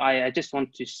one. So I just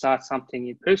want to start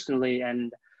something personally,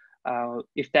 and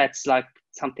if that's like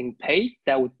something paid,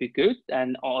 that would be good.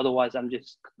 And otherwise, I'm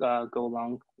just go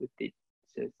along with it.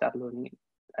 So start learning it.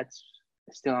 That's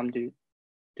still I'm do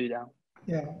that.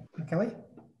 Yeah, Kelly.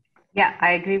 Yeah,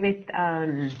 I agree with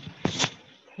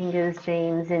Tengis,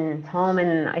 James, and Tom,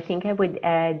 and I think I would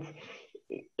add,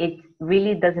 it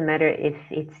really doesn't matter if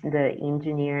it's the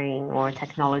engineering or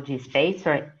technology space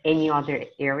or any other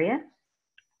area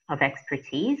of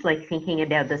expertise, like thinking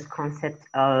about this concept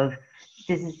of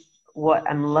this is what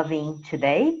I'm loving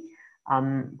today,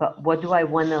 but what do I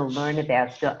want to learn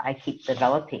about so I keep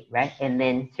developing, right? And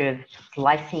then sort of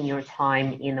slicing your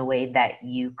time in a way that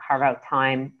you carve out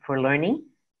time for learning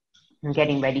and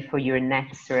getting ready for your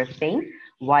next sort of thing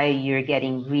while you're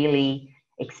getting really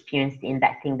experienced in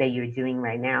that thing that you're doing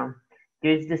right now.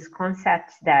 There's this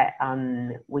concept that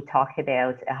we talk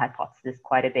about, a hypothesis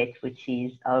quite a bit, which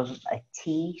is of a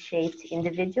T-shaped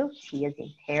individual, T as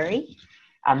in Terry.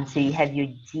 So you have your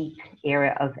deep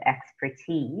area of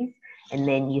expertise, and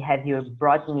then you have your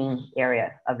broadening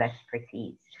area of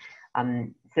expertise.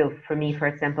 So for me, for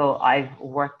example, I've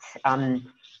worked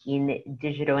in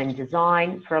digital and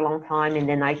design for a long time, and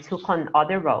then I took on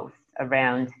other roles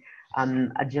around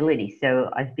agility.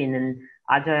 So I've been an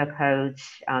Agile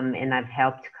coach, and I've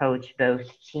helped coach both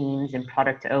teams and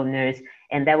product owners,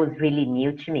 and that was really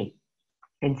new to me.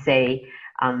 And say,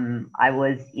 I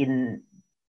was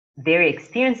very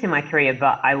experienced in my career,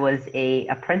 but I was an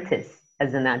apprentice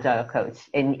as an Agile coach,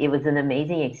 and it was an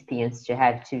amazing experience to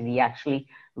have to be actually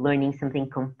learning something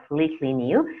completely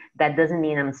new. That doesn't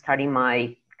mean I'm starting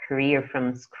my career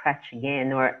from scratch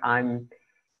again, or I'm,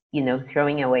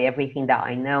 throwing away everything that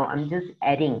I know. I'm just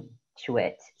adding to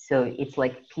it. So it's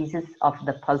like pieces of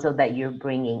the puzzle that you're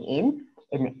bringing in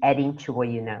and adding to what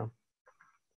you know.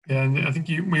 Yeah, and I think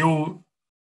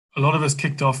a lot of us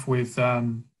kicked off with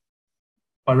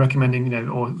by recommending,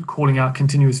 or calling out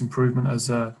continuous improvement as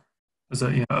a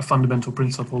fundamental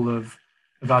principle of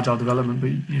agile development.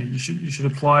 But you should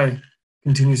apply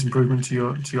continuous improvement to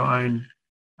your own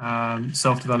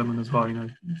self-development as well.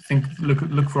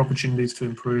 Look for opportunities to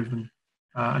improve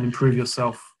and improve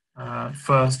yourself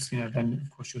first. Then of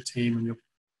course your team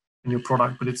and your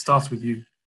product, but it starts with you.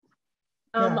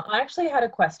 I actually had a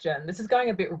question. This is going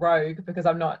a bit rogue because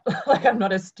I'm not I'm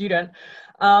not a student.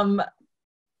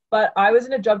 But I was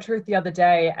in a job truth the other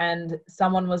day, and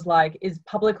someone was like, is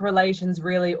public relations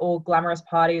really all glamorous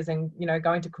parties and,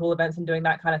 going to cool events and doing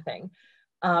that kind of thing?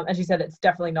 And she said it's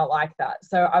definitely not like that.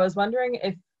 So I was wondering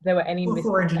if there were any... Well,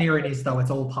 for engineering is, though,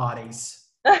 it's all parties.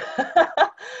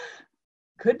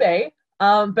 Could be.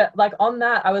 But like on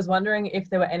that, I was wondering if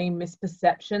there were any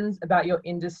misperceptions about your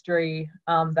industry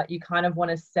that you kind of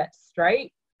want to set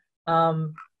straight.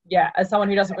 As someone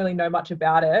who doesn't really know much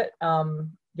about it,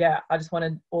 I just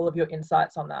wanted all of your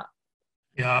insights on that.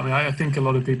 Yeah, I mean, I think a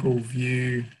lot of people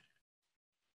view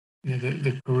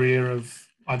the career of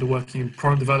either working in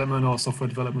product development or software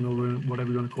development or whatever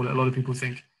you want to call it. A lot of people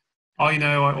think, or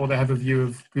they have a view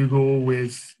of Google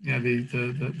with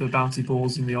the bouncy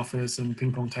balls in the office and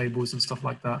ping pong tables and stuff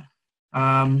like that.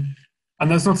 And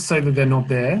that's not to say that they're not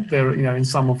there. They're in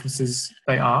some offices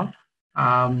they are,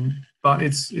 but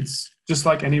it's just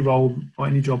like any role or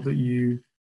any job that you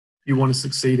want to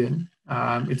succeed in.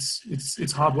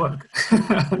 It's hard work,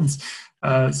 and,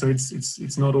 so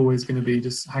it's not always going to be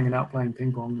just hanging out playing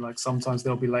ping pong. Like sometimes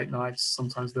there'll be late nights,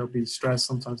 sometimes there'll be stress,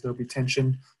 sometimes there'll be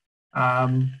tension.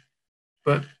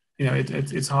 But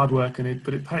it's hard work, and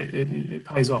it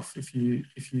pays off if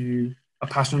you are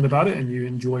passionate about it and you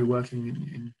enjoy working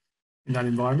in that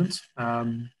environment.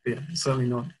 Certainly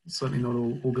not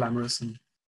all glamorous and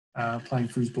playing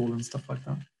foosball and stuff like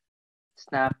that.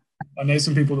 Snap. I know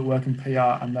some people that work in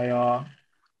PR, and they are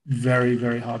very,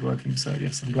 very hardworking. So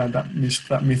yes, I'm glad that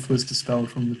myth was dispelled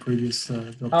from the previous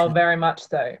job. Oh, very much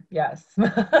so. Yes.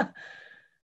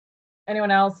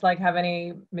 Anyone else have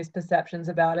any misperceptions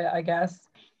about it, I guess?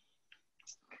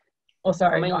 Or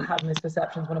sorry, not have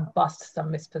misperceptions, want to bust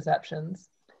some misperceptions.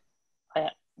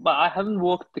 But I haven't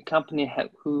worked the company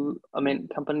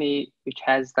company which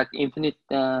has like infinite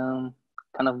kind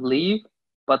of leave,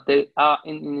 but they are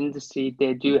in industry,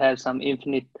 they do have some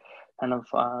infinite kind of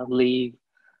leave.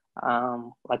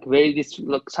 like very, this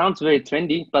sounds very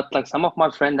trendy, but like some of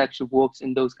my friends actually works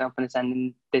in those companies,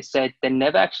 and they said they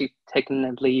never actually taken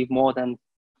a leave more than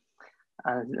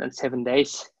 7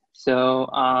 days. So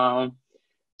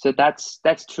so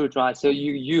that's true, right? So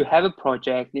you have a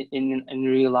project in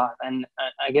real life, and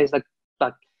I guess like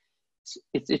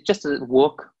it's just a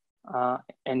work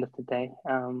end of the day.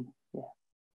 Yeah.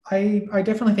 I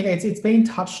definitely think it's been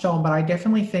touched on, but I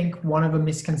definitely think one of the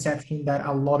misconceptions that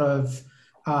a lot of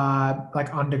like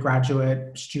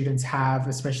undergraduate students have,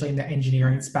 especially in the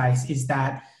engineering space, is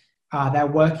that their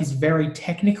work is very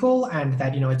technical, and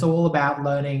that, you know, it's all about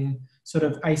learning sort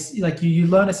of like you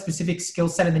learn a specific skill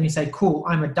set and then you say, cool,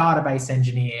 I'm a database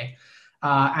engineer.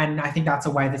 And I think that's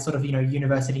a way that sort of, you know,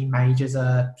 university majors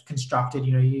are constructed.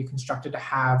 You know, you're constructed to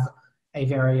have a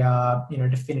very, you know,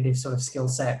 definitive sort of skill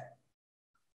set.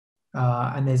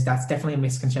 And that's definitely a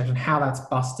misconception. How that's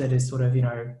busted is sort of, you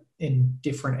know, in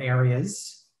different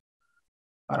areas.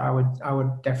 But I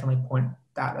would definitely point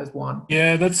that as one.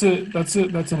 Yeah, that's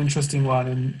an interesting one,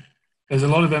 and there's a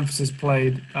lot of emphasis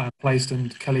placed,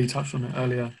 and Kelly touched on it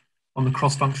earlier, on the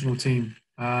cross-functional team.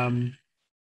 And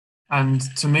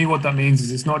to me, what that means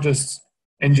is it's not just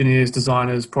engineers,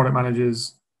 designers, product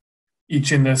managers,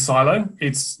 each in their silo.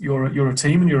 It's you're a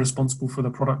team, and you're responsible for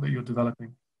the product that you're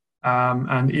developing.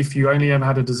 And if you only ever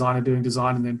had a designer doing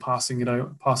design and then passing it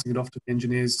off to the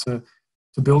engineers to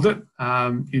build it,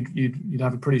 you'd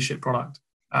have a pretty shit product.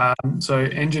 So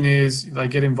engineers, they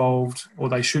get involved, or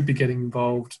they should be getting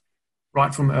involved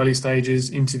right from early stages,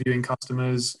 interviewing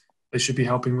customers. They should be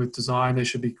helping with design. They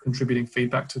should be contributing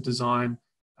feedback to design,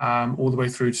 all the way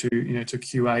through to, you know, to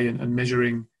QA and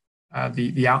measuring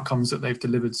the outcomes that they've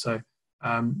delivered. So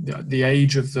the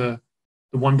age of the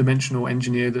one-dimensional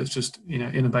engineer that's just, you know,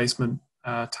 in a basement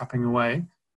tapping away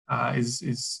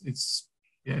it's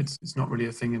not really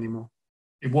a thing anymore.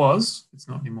 It was. It's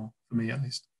not anymore, for me at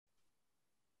least.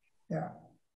 Yeah.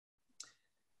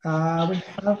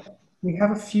 We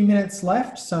have a few minutes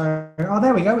left. So,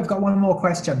 there we go. We've got one more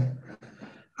question.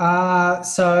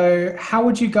 So how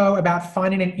would you go about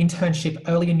finding an internship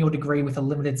early in your degree with a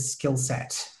limited skill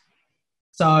set?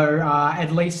 So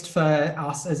at least for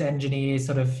us as engineers,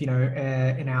 sort of, you know,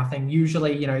 in our thing,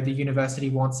 usually, you know, the university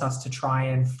wants us to try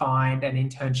and find an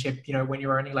internship, you know, when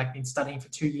you're only like been studying for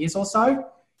 2 years or so.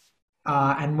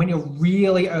 And when you're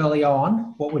really early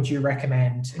on, what would you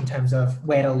recommend in terms of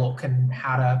where to look and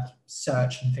how to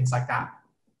search and things like that?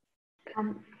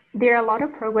 There are a lot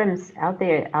of programs out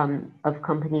there of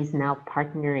companies now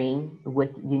partnering with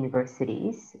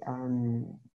universities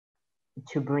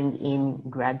to bring in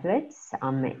graduates.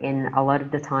 And a lot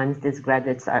of the times these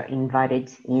graduates are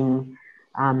invited in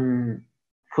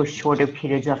for shorter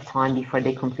periods of time before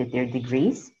they complete their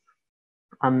degrees.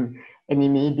 And it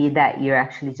may be that you're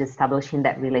actually just establishing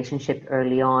that relationship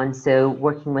early on. So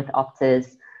working with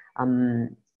UTS,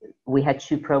 we had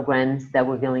 2 programs that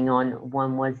were going on.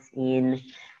 One was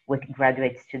with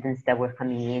graduate students that were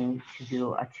coming in to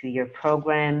do a 2-year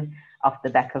program off the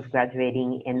back of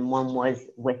graduating, and one was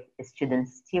with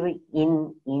students still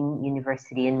in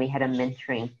university, and we had a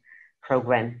mentoring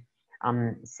program.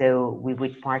 So we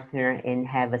would partner and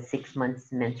have a 6 months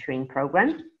mentoring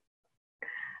program.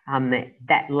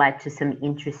 That led to some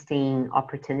interesting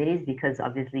opportunities, because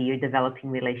obviously you're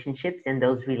developing relationships, and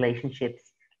those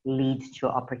relationships lead to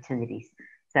opportunities.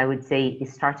 So I would say it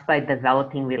starts by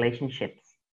developing relationships.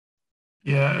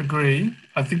 Yeah, agree.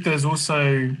 I think there's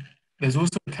also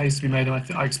a case to be made, and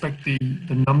I expect the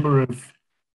number of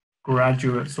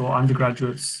graduates or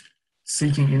undergraduates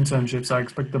seeking internships, I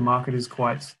expect the market is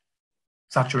quite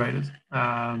saturated,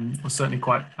 or certainly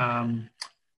quite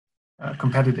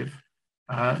competitive.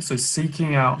 So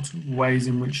seeking out ways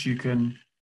in which you can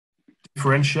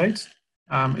differentiate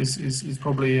is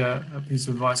probably a piece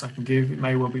of advice I can give. It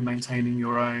may well be maintaining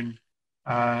your own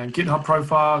GitHub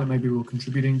profile, and maybe we're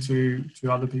contributing to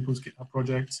other people's GitHub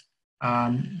projects.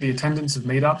 The attendance of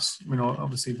meetups. I mean,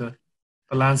 obviously the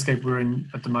landscape we're in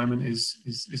at the moment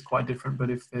is quite different. But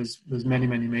if there's many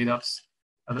meetups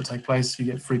that take place, you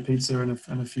get free pizza and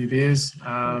a few beers.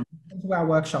 Into our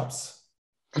workshops.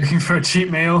 Looking for a cheap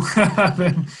meal,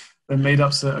 then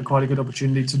meetups are quite a good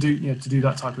opportunity to do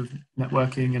that type of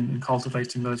networking and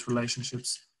cultivating those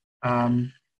relationships.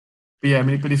 But yeah, I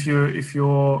mean, but if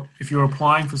you're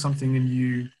applying for something and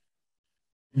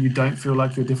you don't feel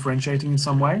like you're differentiating in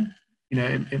some way, you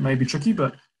know, it may be tricky,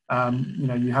 but you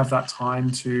know, you have that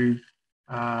time to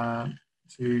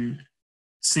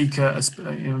seek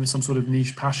some sort of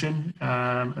niche passion,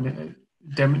 and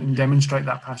demonstrate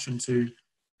that passion to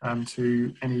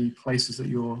any places that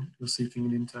you're seeking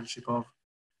an internship of.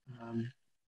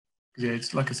 Yeah,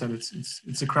 it's like I said,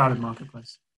 it's a crowded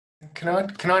marketplace.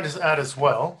 Can I just add as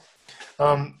well?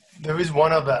 There is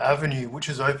one other avenue which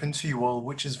is open to you all,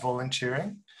 which is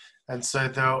volunteering. And so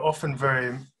there are often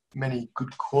very many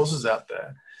good causes out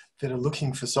there that are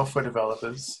looking for software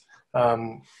developers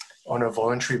on a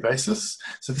voluntary basis.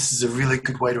 So this is a really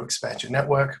good way to expand your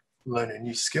network, learn a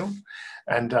new skill,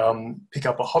 and pick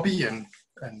up a hobby and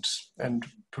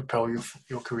propel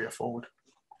your career forward.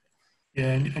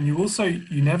 Yeah, and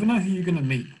you never know who you're going to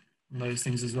meet in those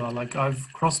things as well. Like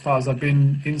I've crossed paths. I've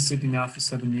been in Sydney now for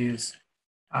 7 years,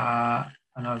 and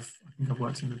I think I've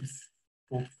worked in maybe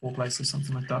four places,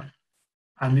 something like that.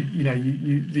 And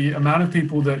the amount of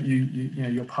people that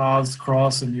your paths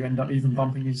cross, and you end up even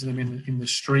bumping into them in the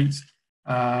street,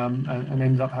 and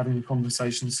end up having a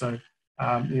conversation. So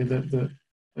the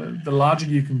larger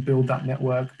you can build that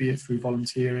network, be it through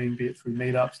volunteering, be it through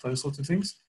meetups, those sorts of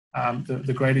things,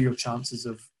 the greater your chances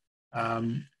of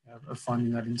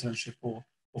finding that internship or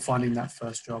finding that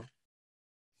first job.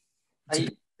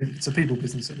 It's a people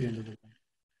business at the end of the day.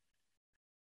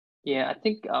 Yeah, I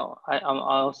think I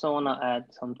also want to add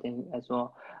something as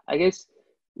well. I guess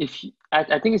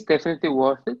I think it's definitely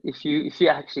worth it if you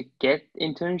actually get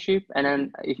internship, and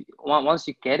then once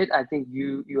you get it, I think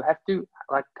you have to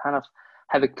like kind of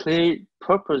have a clear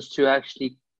purpose to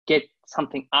actually get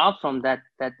something out from that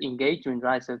engagement,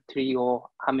 right? So 3 or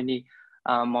how many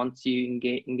months you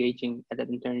engaging at that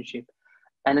internship,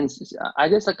 and then I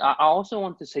guess like I also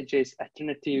want to suggest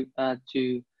alternative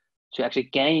to actually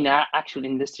gain actual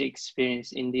industry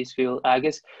experience in this field. I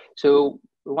guess so.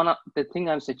 One of the thing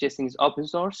I'm suggesting is open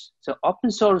source. So open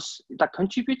source, like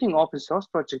contributing open source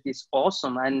project is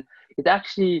awesome, and it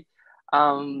actually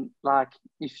like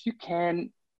if you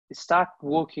can start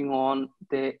working on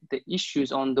the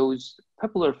issues on those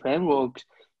popular frameworks,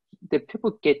 the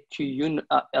people get to you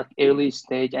at early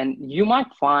stage, and you might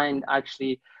find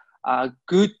actually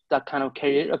good that kind of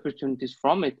career opportunities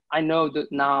from it. I know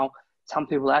that now some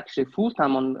people actually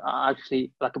full-time on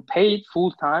actually like paid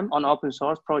full-time on open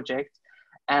source projects,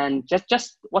 and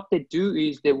just what they do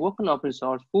is they work on open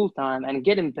source full-time and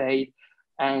getting paid,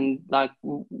 and like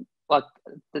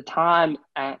the time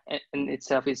in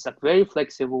itself is like very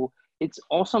flexible. It's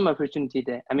awesome opportunity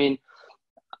there. I mean,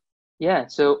 yeah,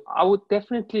 so I would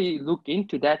definitely look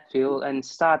into that field and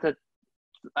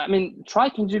try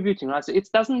contributing, right? So it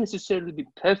doesn't necessarily be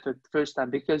perfect first time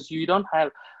because you don't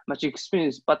have much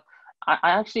experience, but I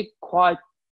actually quite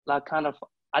like kind of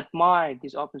admire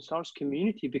this open source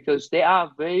community because they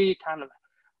are very kind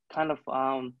of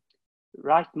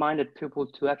right-minded people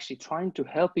to actually trying to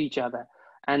help each other.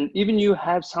 And even you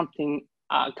have something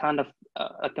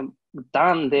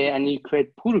done there and you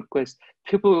create pull requests,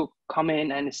 people come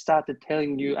in and started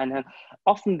telling you, and then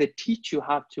often they teach you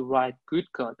how to write good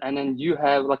code. And then you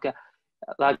have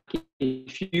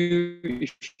if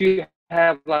you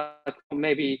have like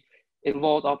maybe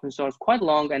involved open source quite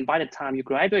long, and by the time you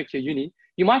graduate your uni,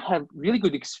 you might have really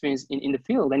good experience in the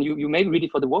field, and you may be ready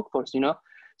for the workforce,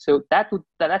 So that's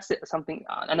something,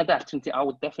 another opportunity I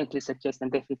would definitely suggest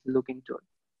and definitely look into it.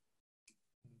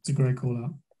 It's a great call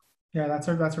out. Yeah, that's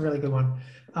a really good one.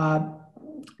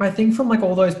 I think from like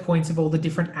all those points of all the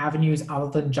different avenues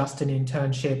other than just an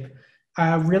internship,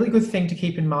 a really good thing to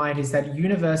keep in mind is that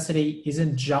university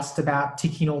isn't just about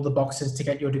ticking all the boxes to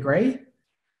get your degree.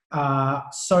 There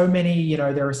are so many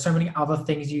other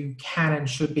things you can and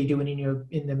should be doing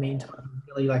in the meantime,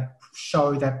 really like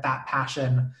show that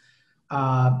passion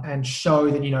and show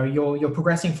that you're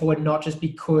progressing forward, not just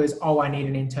because I need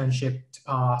an internship to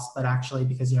pass, but actually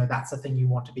because that's the thing you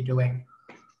want to be doing.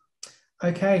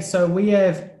 Okay, so we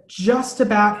have just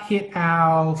about hit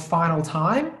our final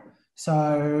time.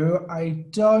 So I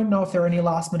don't know if there are any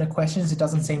last minute questions. It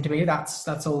doesn't seem to be.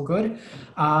 That's all good.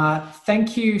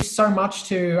 Thank you so much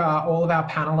to all of our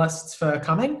panelists for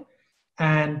coming,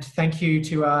 and thank you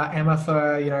to Emma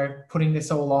for putting this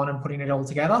all on and putting it all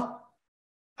together.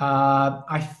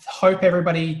 I hope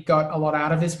everybody got a lot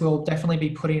out of this. We'll definitely be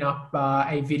putting up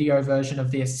a video version of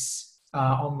this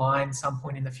online some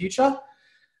point in the future.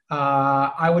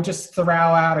 I would just throw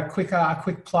out a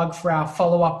quick plug for our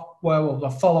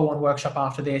follow-on workshop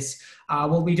after this.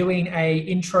 We'll be doing a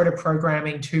Intro to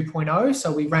Programming 2.0.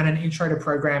 So we ran an Intro to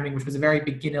Programming, which was a very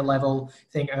beginner level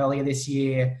thing earlier this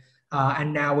year.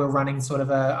 And now we're running sort of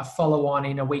a follow-on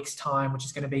in a week's time, which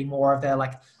is going to be more of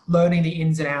learning the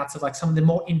ins and outs of like some of the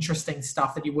more interesting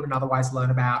stuff that you wouldn't otherwise learn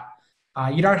about.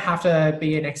 You don't have to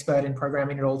be an expert in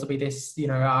programming at all to be this,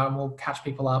 we'll catch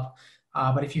people up.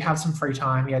 But if you have some free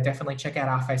time, definitely check out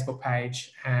our Facebook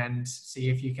page and see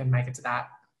if you can make it to that.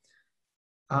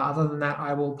 Other than that,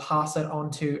 I will pass it on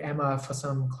to Emma for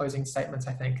some closing statements,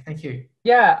 I think. Thank you.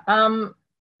 Yeah.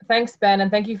 Thanks, Ben, and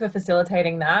thank you for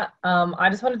facilitating that. I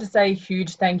just wanted to say a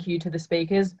huge thank you to the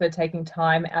speakers for taking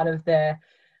time out of their,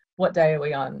 what day are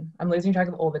we on? I'm losing track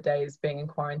of all the days being in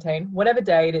quarantine. Whatever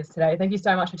day it is today, thank you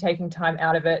so much for taking time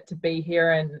out of it to be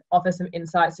here and offer some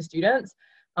insights to students.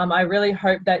 I really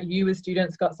hope that you as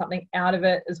students got something out of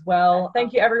it as well.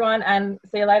 Thank you, everyone, and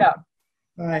see you later.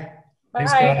 Bye. Bye.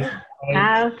 Thanks, guys.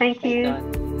 Bye. Thank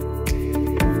you.